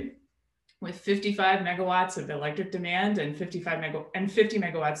embedded grid with 55 megawatts of electric demand and 50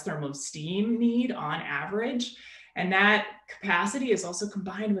 megawatts thermal steam need on average. And that capacity is also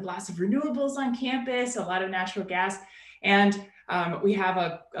combined with lots of renewables on campus, a lot of natural gas, and we have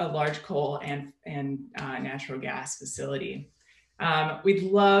a large coal and natural gas facility. We'd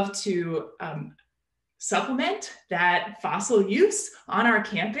love to supplement that fossil use on our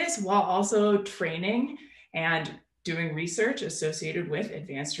campus while also training and doing research associated with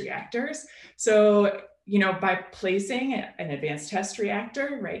advanced reactors. So, you know, by placing an advanced test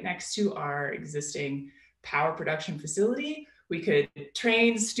reactor right next to our existing power production facility, we could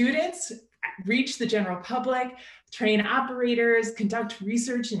train students, reach the general public, train operators, conduct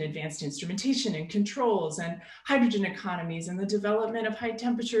research in advanced instrumentation and controls and hydrogen economies and the development of high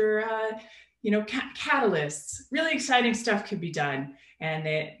temperature, catalysts. Really exciting stuff could be done.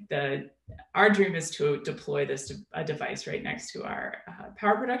 And our dream is to deploy a device right next to our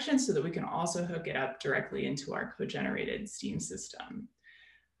power production so that we can also hook it up directly into our co-generated steam system.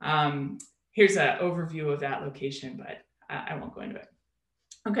 Here's an overview of that location, but I won't go into it.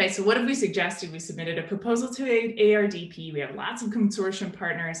 Okay, so what have we suggested? We submitted a proposal to ARDP. We have lots of consortium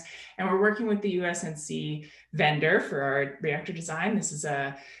partners, and we're working with the USNC vendor for our reactor design. This is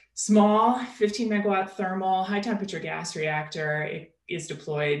a small 15 megawatt thermal high temperature gas reactor. It is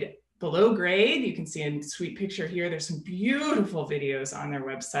deployed below grade. You can see a sweet picture here. There's some beautiful videos on their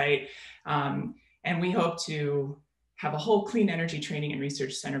website. And we hope to have a whole clean energy training and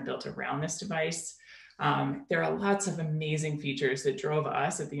research center built around this device. There are lots of amazing features that drove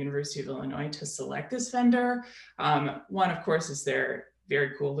us at the University of Illinois to select this vendor. One, of course, is their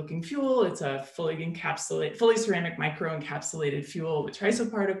very cool looking fuel. It's a fully ceramic micro encapsulated fuel with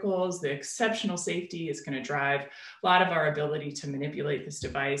trisoparticles. The exceptional safety is going to drive a lot of our ability to manipulate this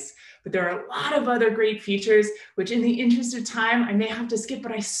device. But there are a lot of other great features, which in the interest of time, I may have to skip,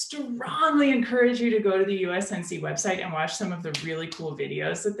 but I strongly encourage you to go to the USNC website and watch some of the really cool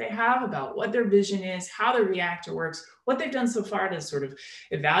videos that they have about what their vision is, how the reactor works, what they've done so far to sort of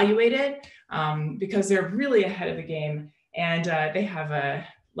evaluate it, because they're really ahead of the game. And they have a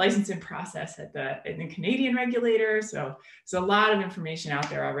licensing process at the Canadian regulator. So there's a lot of information out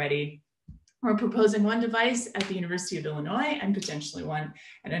there already. We're proposing one device at the University of Illinois and potentially one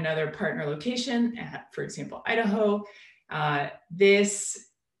at another partner location at, for example, Idaho. This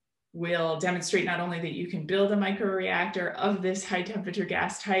will demonstrate not only that you can build a microreactor of this high temperature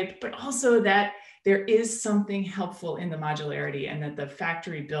gas type, but also that there is something helpful in the modularity and that the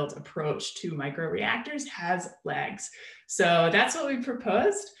factory built approach to microreactors has legs. So that's what we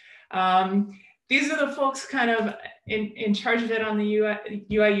proposed. These are the folks kind of in charge of it on the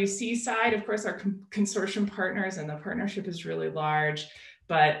UIUC side. Of course, our consortium partners, and the partnership is really large,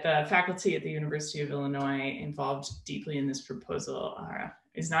 but the faculty at the University of Illinois involved deeply in this proposal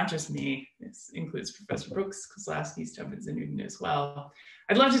is not just me. This includes Professor Brooks, Kozlowski, Stubbins, and Newton as well.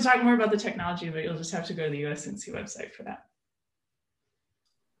 I'd love to talk more about the technology, but you'll just have to go to the USNC website for that.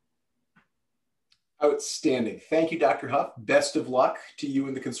 Outstanding. Thank you, Dr. Huff. Best of luck to you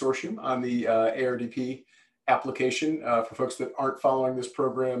and the consortium on the ARDP application. For folks that aren't following this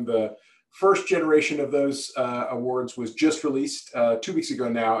program, the first generation of those awards was just released 2 weeks ago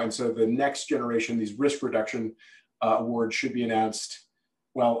now. And so the next generation, these risk reduction awards, should be announced.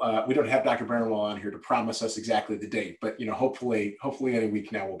 Well, we don't have Dr. Barnwell on here to promise us exactly the date, but hopefully any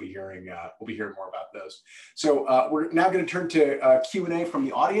week now we'll be hearing more about those. So we're now going to turn to Q&A from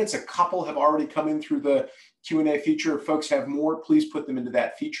the audience. A couple have already come in through the Q&A feature. If folks have more, please put them into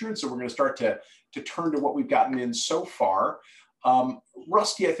that feature. And so we're going to start to turn to what we've gotten in so far.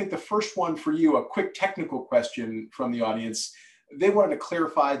 Rusty, I think the first one for you, a quick technical question from the audience. They wanted to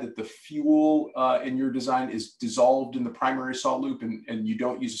clarify that the fuel in your design is dissolved in the primary salt loop, and you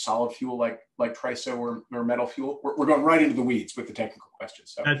don't use a solid fuel like triso or metal fuel. We're going right into the weeds with the technical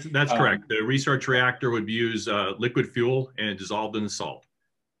questions. So that's correct. The research reactor would use liquid fuel and dissolved in the salt.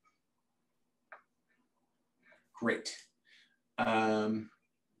 Great.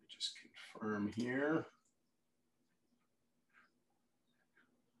 Just confirm here.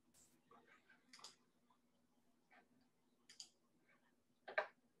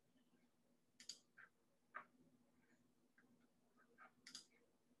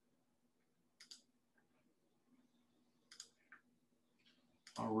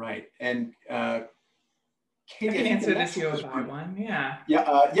 All right, and Katie, I can answer this UOI one. Yeah.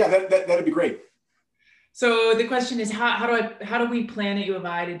 Yeah, that'd be great. So the question is, how do we plan at U of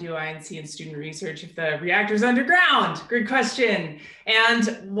I to do INC and student research if the reactor's underground? Good question.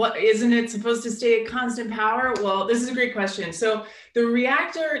 And what, isn't it supposed to stay at constant power? Well, this is a great question. So the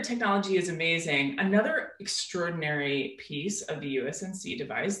reactor technology is amazing. Another extraordinary piece of the USNC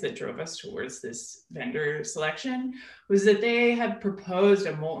device that drove us towards this vendor selection was that they have proposed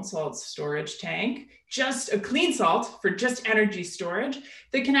a molten salt storage tank, just a clean salt for just energy storage,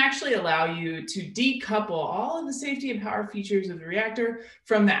 that can actually allow you to decouple all of the safety and power features of the reactor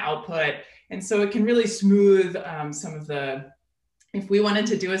from the output. And so it can really smooth some of the, if we wanted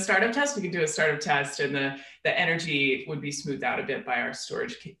to do a startup test, we could do a startup test, and the energy would be smoothed out a bit by our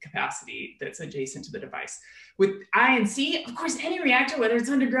storage capacity that's adjacent to the device. With INC, of course, any reactor, whether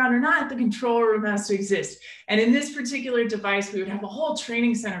it's underground or not, the control room has to exist. And in this particular device, we would have a whole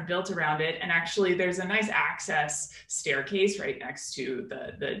training center built around it. And actually, there's a nice access staircase right next to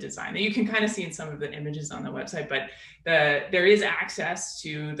the design that you can kind of see in some of the images on the website. But there is access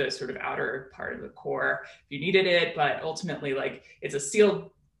to the sort of outer part of the core if you needed it. But ultimately, like, it's a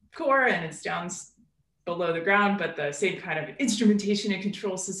sealed core and it's down below the ground, but the same kind of instrumentation and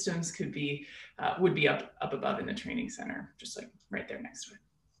control systems could be would be up above in the training center, just like right there next to it.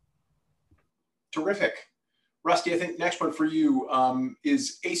 Terrific. Rusty, I think next one for you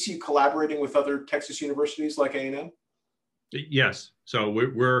is ACU collaborating with other Texas universities like A&M? Yes. So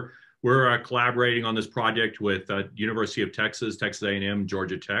we're collaborating on this project with University of Texas, Texas A&M,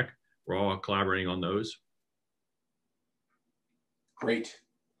 Georgia Tech. We're all collaborating on those. Great.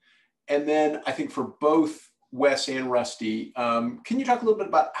 And then I think for both Wes and Rusty, can you talk a little bit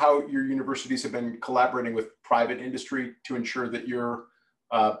about how your universities have been collaborating with private industry to ensure that you're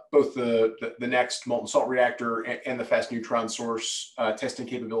both the next molten salt reactor and the fast neutron source testing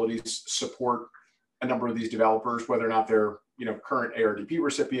capabilities support a number of these developers, whether or not they're current ARDP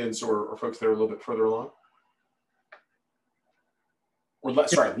recipients or folks that are a little bit further along? Or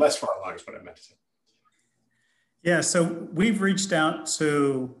less far along is what I meant to say. Yeah, so we've reached out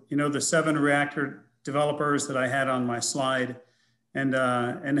to the 7 reactor developers that I had on my slide, and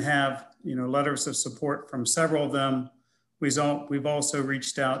have letters of support from several of them. We've also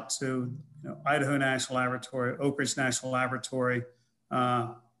reached out to Idaho National Laboratory, Oak Ridge National Laboratory,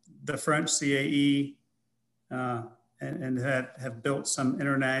 the French CAE, and have built some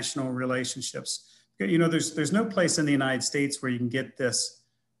international relationships. There's no place in the United States where you can get this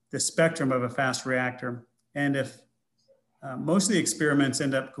spectrum of a fast reactor. And if most of the experiments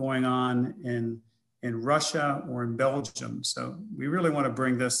end up going on in Russia or in Belgium, so we really want to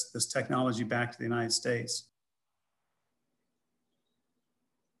bring this technology back to the United States.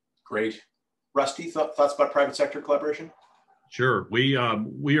 Great. Rusty, thoughts about private sector collaboration? Sure. We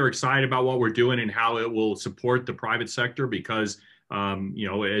are excited about what we're doing and how it will support the private sector because,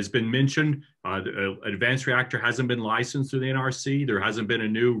 it has been mentioned, the advanced reactor hasn't been licensed through the NRC. There hasn't been a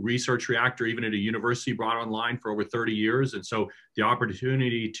new research reactor, even at a university, brought online for over 30 years. And so the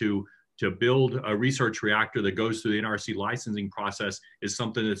opportunity to build a research reactor that goes through the NRC licensing process is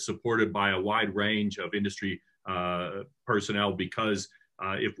something that's supported by a wide range of industry personnel because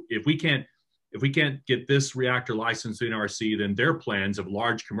if we can't get this reactor licensed to NRC, then their plans of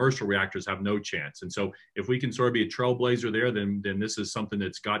large commercial reactors have no chance. And so if we can sort of be a trailblazer there, then this is something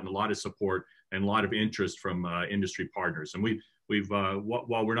that's gotten a lot of support and a lot of interest from industry partners. And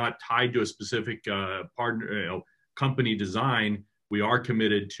while we're not tied to a specific partner, company design, we are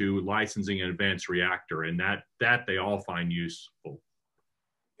committed to licensing an advanced reactor, and that they all find useful.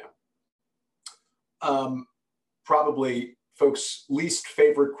 Yeah. Probably folks' least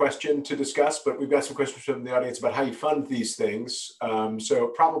favorite question to discuss, but we've got some questions from the audience about how you fund these things. So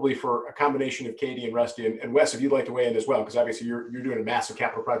probably for a combination of Katie and Rusty, and Wes, if you'd like to weigh in as well, because obviously you're doing a massive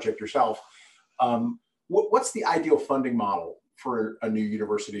capital project yourself. What's the ideal funding model for a new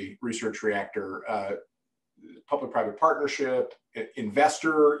university research reactor? Public-private partnership,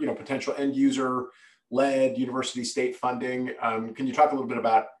 investor, potential end user led university state funding. Can you talk a little bit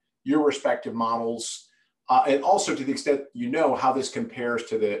about your respective models? And also to the extent how this compares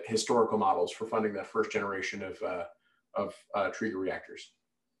to the historical models for funding that first generation of TRIGA reactors.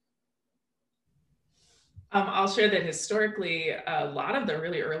 I'll share that historically, a lot of the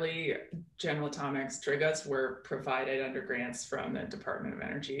really early General Atomics TRIGAs were provided under grants from the Department of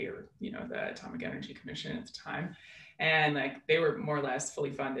Energy or the Atomic Energy Commission at the time. And they were more or less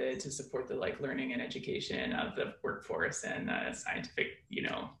fully funded to support the learning and education of the workforce and scientific,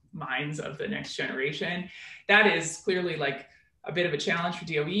 minds of the next generation. That is clearly a bit of a challenge for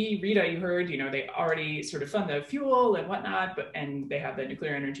DOE. Rita, you heard, they already sort of fund the fuel and whatnot, and they have the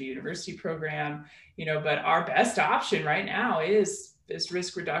Nuclear Energy University program, but our best option right now is this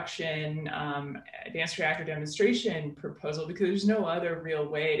risk reduction advanced reactor demonstration proposal, because there's no other real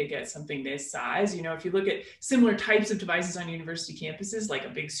way to get something this size. If you look at similar types of devices on university campuses, like a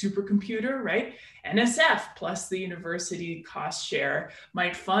big supercomputer, right? NSF plus the university cost share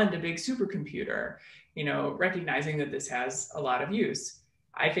might fund a big supercomputer, recognizing that this has a lot of use.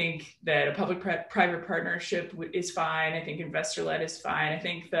 I think that a public-private partnership is fine. I think investor-led is fine. I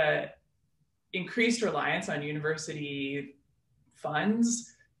think the increased reliance on university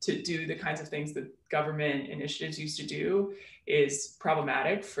funds to do the kinds of things that government initiatives used to do is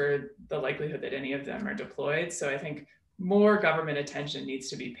problematic for the likelihood that any of them are deployed. So I think more government attention needs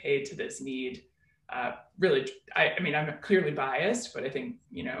to be paid to this need. Really, I mean, I'm clearly biased, but I think,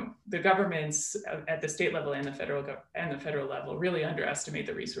 the governments at the state level and the federal level really underestimate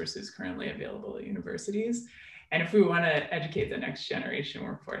the resources currently available at universities. And if we want to educate the next generation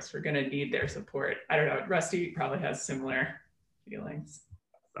workforce, we're going to need their support. I don't know, Rusty probably has similar feelings.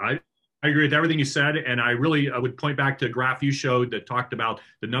 I agree with everything you said, and I would point back to a graph you showed that talked about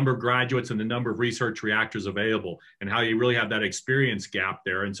the number of graduates and the number of research reactors available and how you really have that experience gap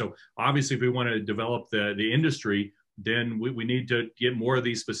there. And so obviously if we want to develop the industry, then we need to get more of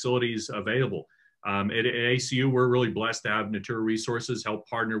these facilities available. At ACU, we're really blessed to have Natura Resources help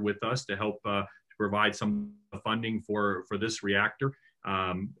partner with us to help provide some funding for this reactor.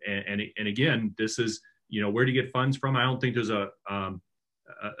 And again, this is, where to get funds from? I don't think there's a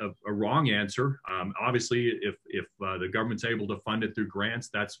wrong answer. Obviously, if the government's able to fund it through grants,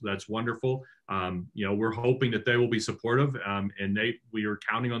 that's wonderful. We're hoping that they will be supportive, and we are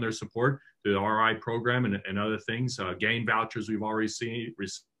counting on their support through the RI program and other things. GAIN vouchers we've already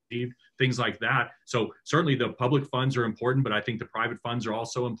received, things like that. So certainly the public funds are important, but I think the private funds are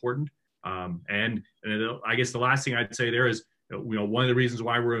also important. And I guess the last thing I'd say there is, one of the reasons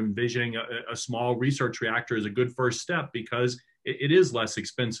why we're envisioning a small research reactor is a good first step, because it is less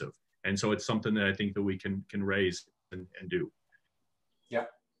expensive. And so it's something that I think that we can raise and do. Yeah,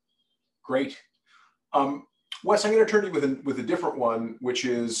 great. Wes, I'm going to turn to you with a different one, which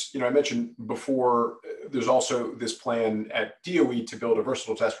is, I mentioned before, there's also this plan at DOE to build a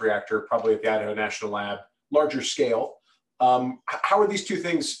versatile test reactor, probably at the Idaho National Lab, larger scale. How are these two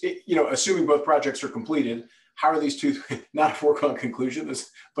things, assuming both projects are completed, how are these two, not a foregone conclusion, there's a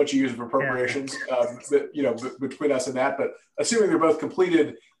bunch of years of appropriations, between us and that, but assuming they're both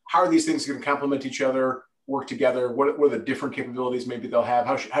completed, how are these things going to complement each other, work together? What are the different capabilities maybe they'll have?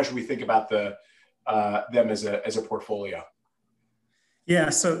 How should we think about them as a portfolio? Yeah,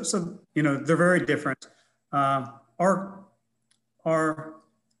 so they're very different. Our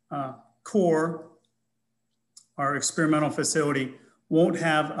core, our experimental facility, won't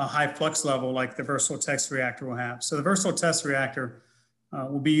have a high flux level like the versatile test reactor will have. So the versatile test reactor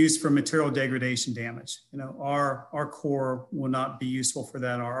will be used for material degradation damage. Our core will not be useful for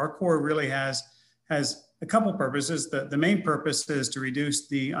that. Our core really has a couple purposes. The main purpose is to reduce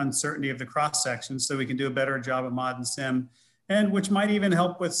the uncertainty of the cross section so we can do a better job of mod and sim, and which might even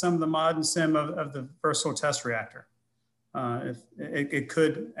help with some of the mod and sim of the versatile test reactor. If it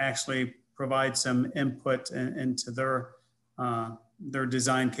could actually provide some input into their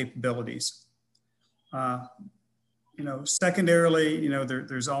design capabilities. Secondarily,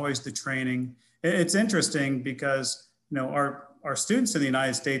 there's always the training. It's interesting because, our students in the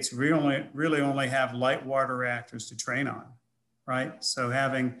United States really only have light water reactors to train on, right? So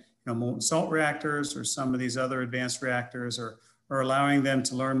having, molten salt reactors or some of these other advanced reactors or allowing them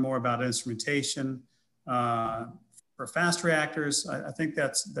to learn more about instrumentation for fast reactors, I think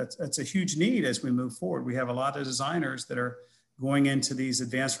that's a huge need as we move forward. We have a lot of designers that are going into these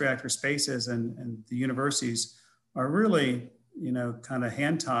advanced reactor spaces, and the universities are really, kind of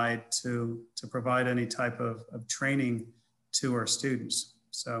hand-tied to provide any type of training to our students.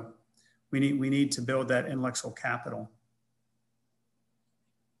 So we need to build that intellectual capital.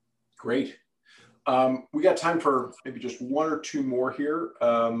 Great. We got time for maybe just one or two more here.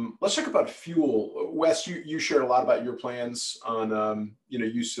 Let's talk about fuel. Wes, you shared a lot about your plans on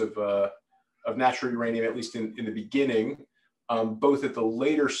use of natural uranium, at least in the beginning. Both at the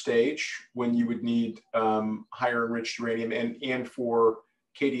later stage when you would need higher enriched uranium and for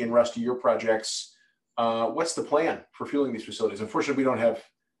Katie and Rusty, your projects, what's the plan for fueling these facilities? Unfortunately, we don't have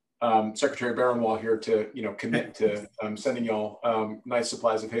Secretary Barronwall here to commit to sending y'all nice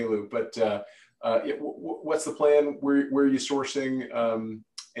supplies of HALEU, but what's the plan? Where are you sourcing?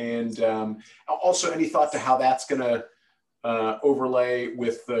 And also any thought to how that's going to overlay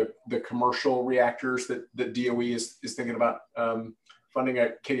with the commercial reactors that DOE is thinking about funding?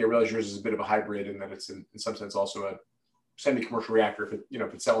 Katie, I realize yours is a bit of a hybrid in that it's in some sense also a semi-commercial reactor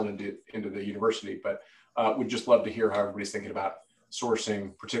if it's selling into the university, but would just love to hear how everybody's thinking about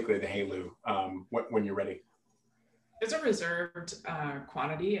sourcing, particularly the HALEU, when you're ready. There's a reserved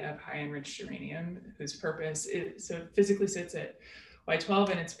quantity of high enriched uranium whose purpose physically sits at Y12,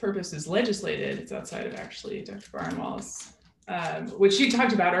 and its purpose is legislated. It's outside of actually Dr. Barnwall's, which she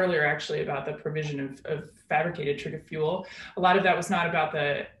talked about earlier, actually, about the provision of fabricated trigger fuel. A lot of that was not about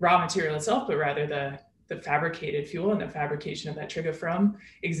the raw material itself, but rather the fabricated fuel and the fabrication of that trigger from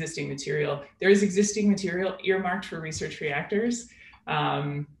existing material. There is existing material earmarked for research reactors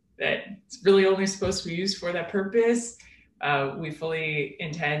that's really only supposed to be used for that purpose. We fully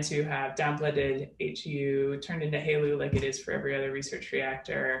intend to have downblended HEU turned into HALEU like it is for every other research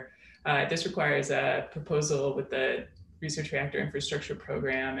reactor. This requires a proposal with the Research Reactor Infrastructure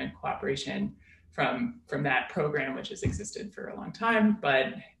Program and cooperation from that program, which has existed for a long time.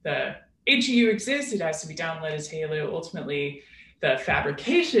 But the HEU exists, it has to be downblended as HALEU. Ultimately, the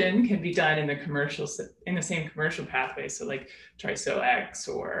fabrication can be done in the same commercial pathway. So like TRISO-X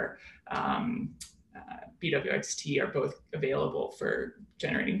or BWXT are both available for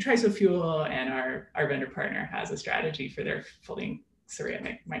generating TRISO fuel, and our vendor partner has a strategy for their fully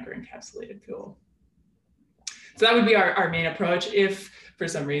ceramic microencapsulated fuel. So that would be our main approach. If for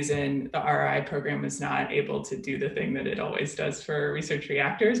some reason the RI program is not able to do the thing that it always does for research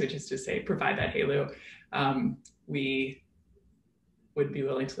reactors, which is to say provide that HALEU, we would be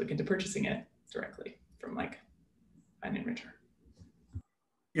willing to look into purchasing it directly from like an inventor?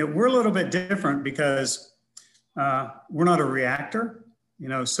 Yeah, we're a little bit different because we're not a reactor,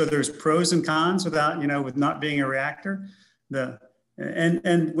 so there's pros and cons without, with not being a reactor.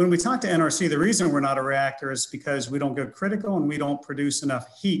 And when we talk to NRC, the reason we're not a reactor is because we don't go critical and we don't produce enough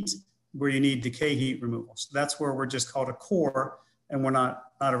heat where you need decay heat removal. So that's where we're just called a core and we're not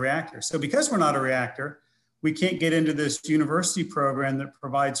a reactor. So because we're not a reactor, we can't get into this university program that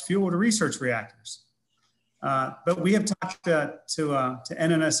provides fuel to research reactors. But we have talked to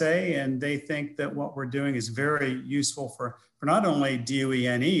NNSA, and they think that what we're doing is very useful for not only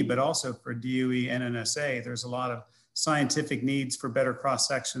DOE-NE, but also for DOE-NNSA. There's a lot of scientific needs for better cross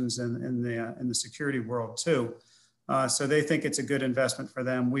sections in the security world too. So they think it's a good investment for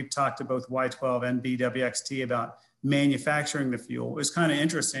them. We've talked to both Y12 and BWXT about manufacturing the fuel. It was kind of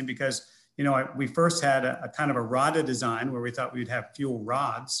interesting because we first had a kind of a rod design where we thought we'd have fuel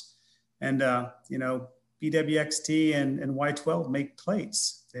rods, and BWXT and Y12 make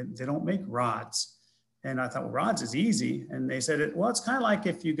plates. They don't make rods. And I thought, well, rods is easy. And they said, well, it's kind of like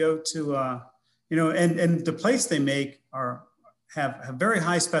if you go to, and the plates they make have very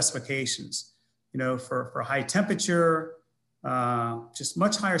high specifications, for high temperature, just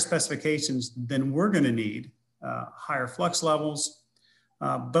much higher specifications than we're going to need, higher flux levels.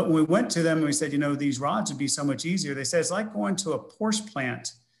 But when we went to them and we said, these rods would be so much easier. They said, it's like going to a Porsche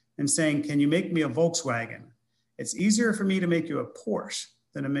plant and saying, can you make me a Volkswagen? It's easier for me to make you a Porsche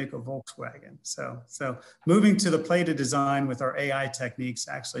than to make a Volkswagen. So moving to the plated design with our AI techniques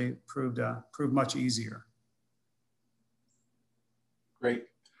actually proved much easier. Great.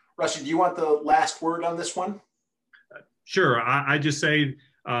 Rusty, do you want the last word on this one? Sure. I just say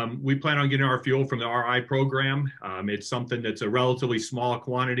we plan on getting our fuel from the RI program. It's something that's a relatively small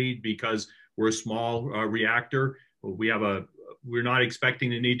quantity because we're a small reactor. We're not expecting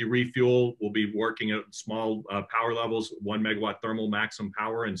the need to refuel. We'll be working at small power levels, 1 megawatt thermal maximum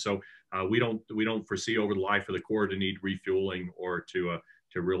power, and so we don't foresee over the life of the core to need refueling or to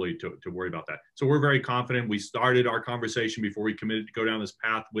really worry about that. So we're very confident. We started our conversation before we committed to go down this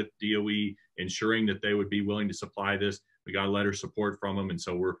path with DOE, ensuring that they would be willing to supply this. We got a letter of support from them, and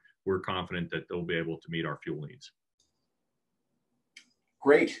so we're confident that they'll be able to meet our fuel needs.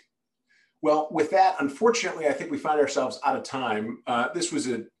 Great. Well, with that, unfortunately, I think we find ourselves out of time. This was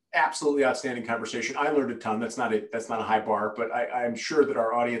an absolutely outstanding conversation. I learned a ton. That's not a high bar, but I'm sure that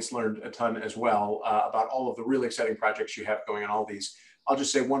our audience learned a ton as well about all of the really exciting projects you have going on, all these. I'll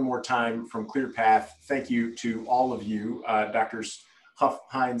just say one more time from ClearPath, thank you to all of you, Drs. Huff,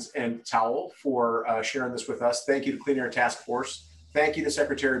 Hines, and Towle for sharing this with us. Thank you to Clean Air Task Force. Thank you to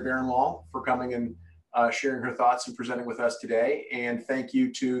Secretary Barronwall for coming and sharing her thoughts and presenting with us today. And thank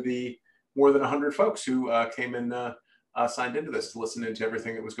you to the more than 100 folks who came and signed into this to listen into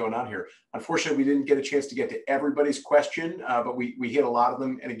everything that was going on here. Unfortunately, we didn't get a chance to get to everybody's question, but we hit a lot of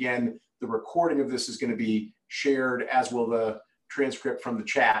them. And again, the recording of this is going to be shared, as will the transcript from the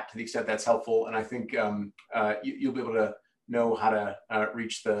chat, to the extent that's helpful. And I think you'll be able to know how to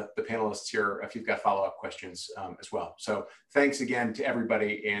reach the panelists here if you've got follow-up questions as well. So thanks again to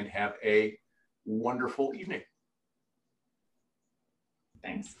everybody, and have a wonderful evening.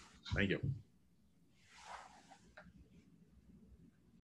 Thanks. Thank you.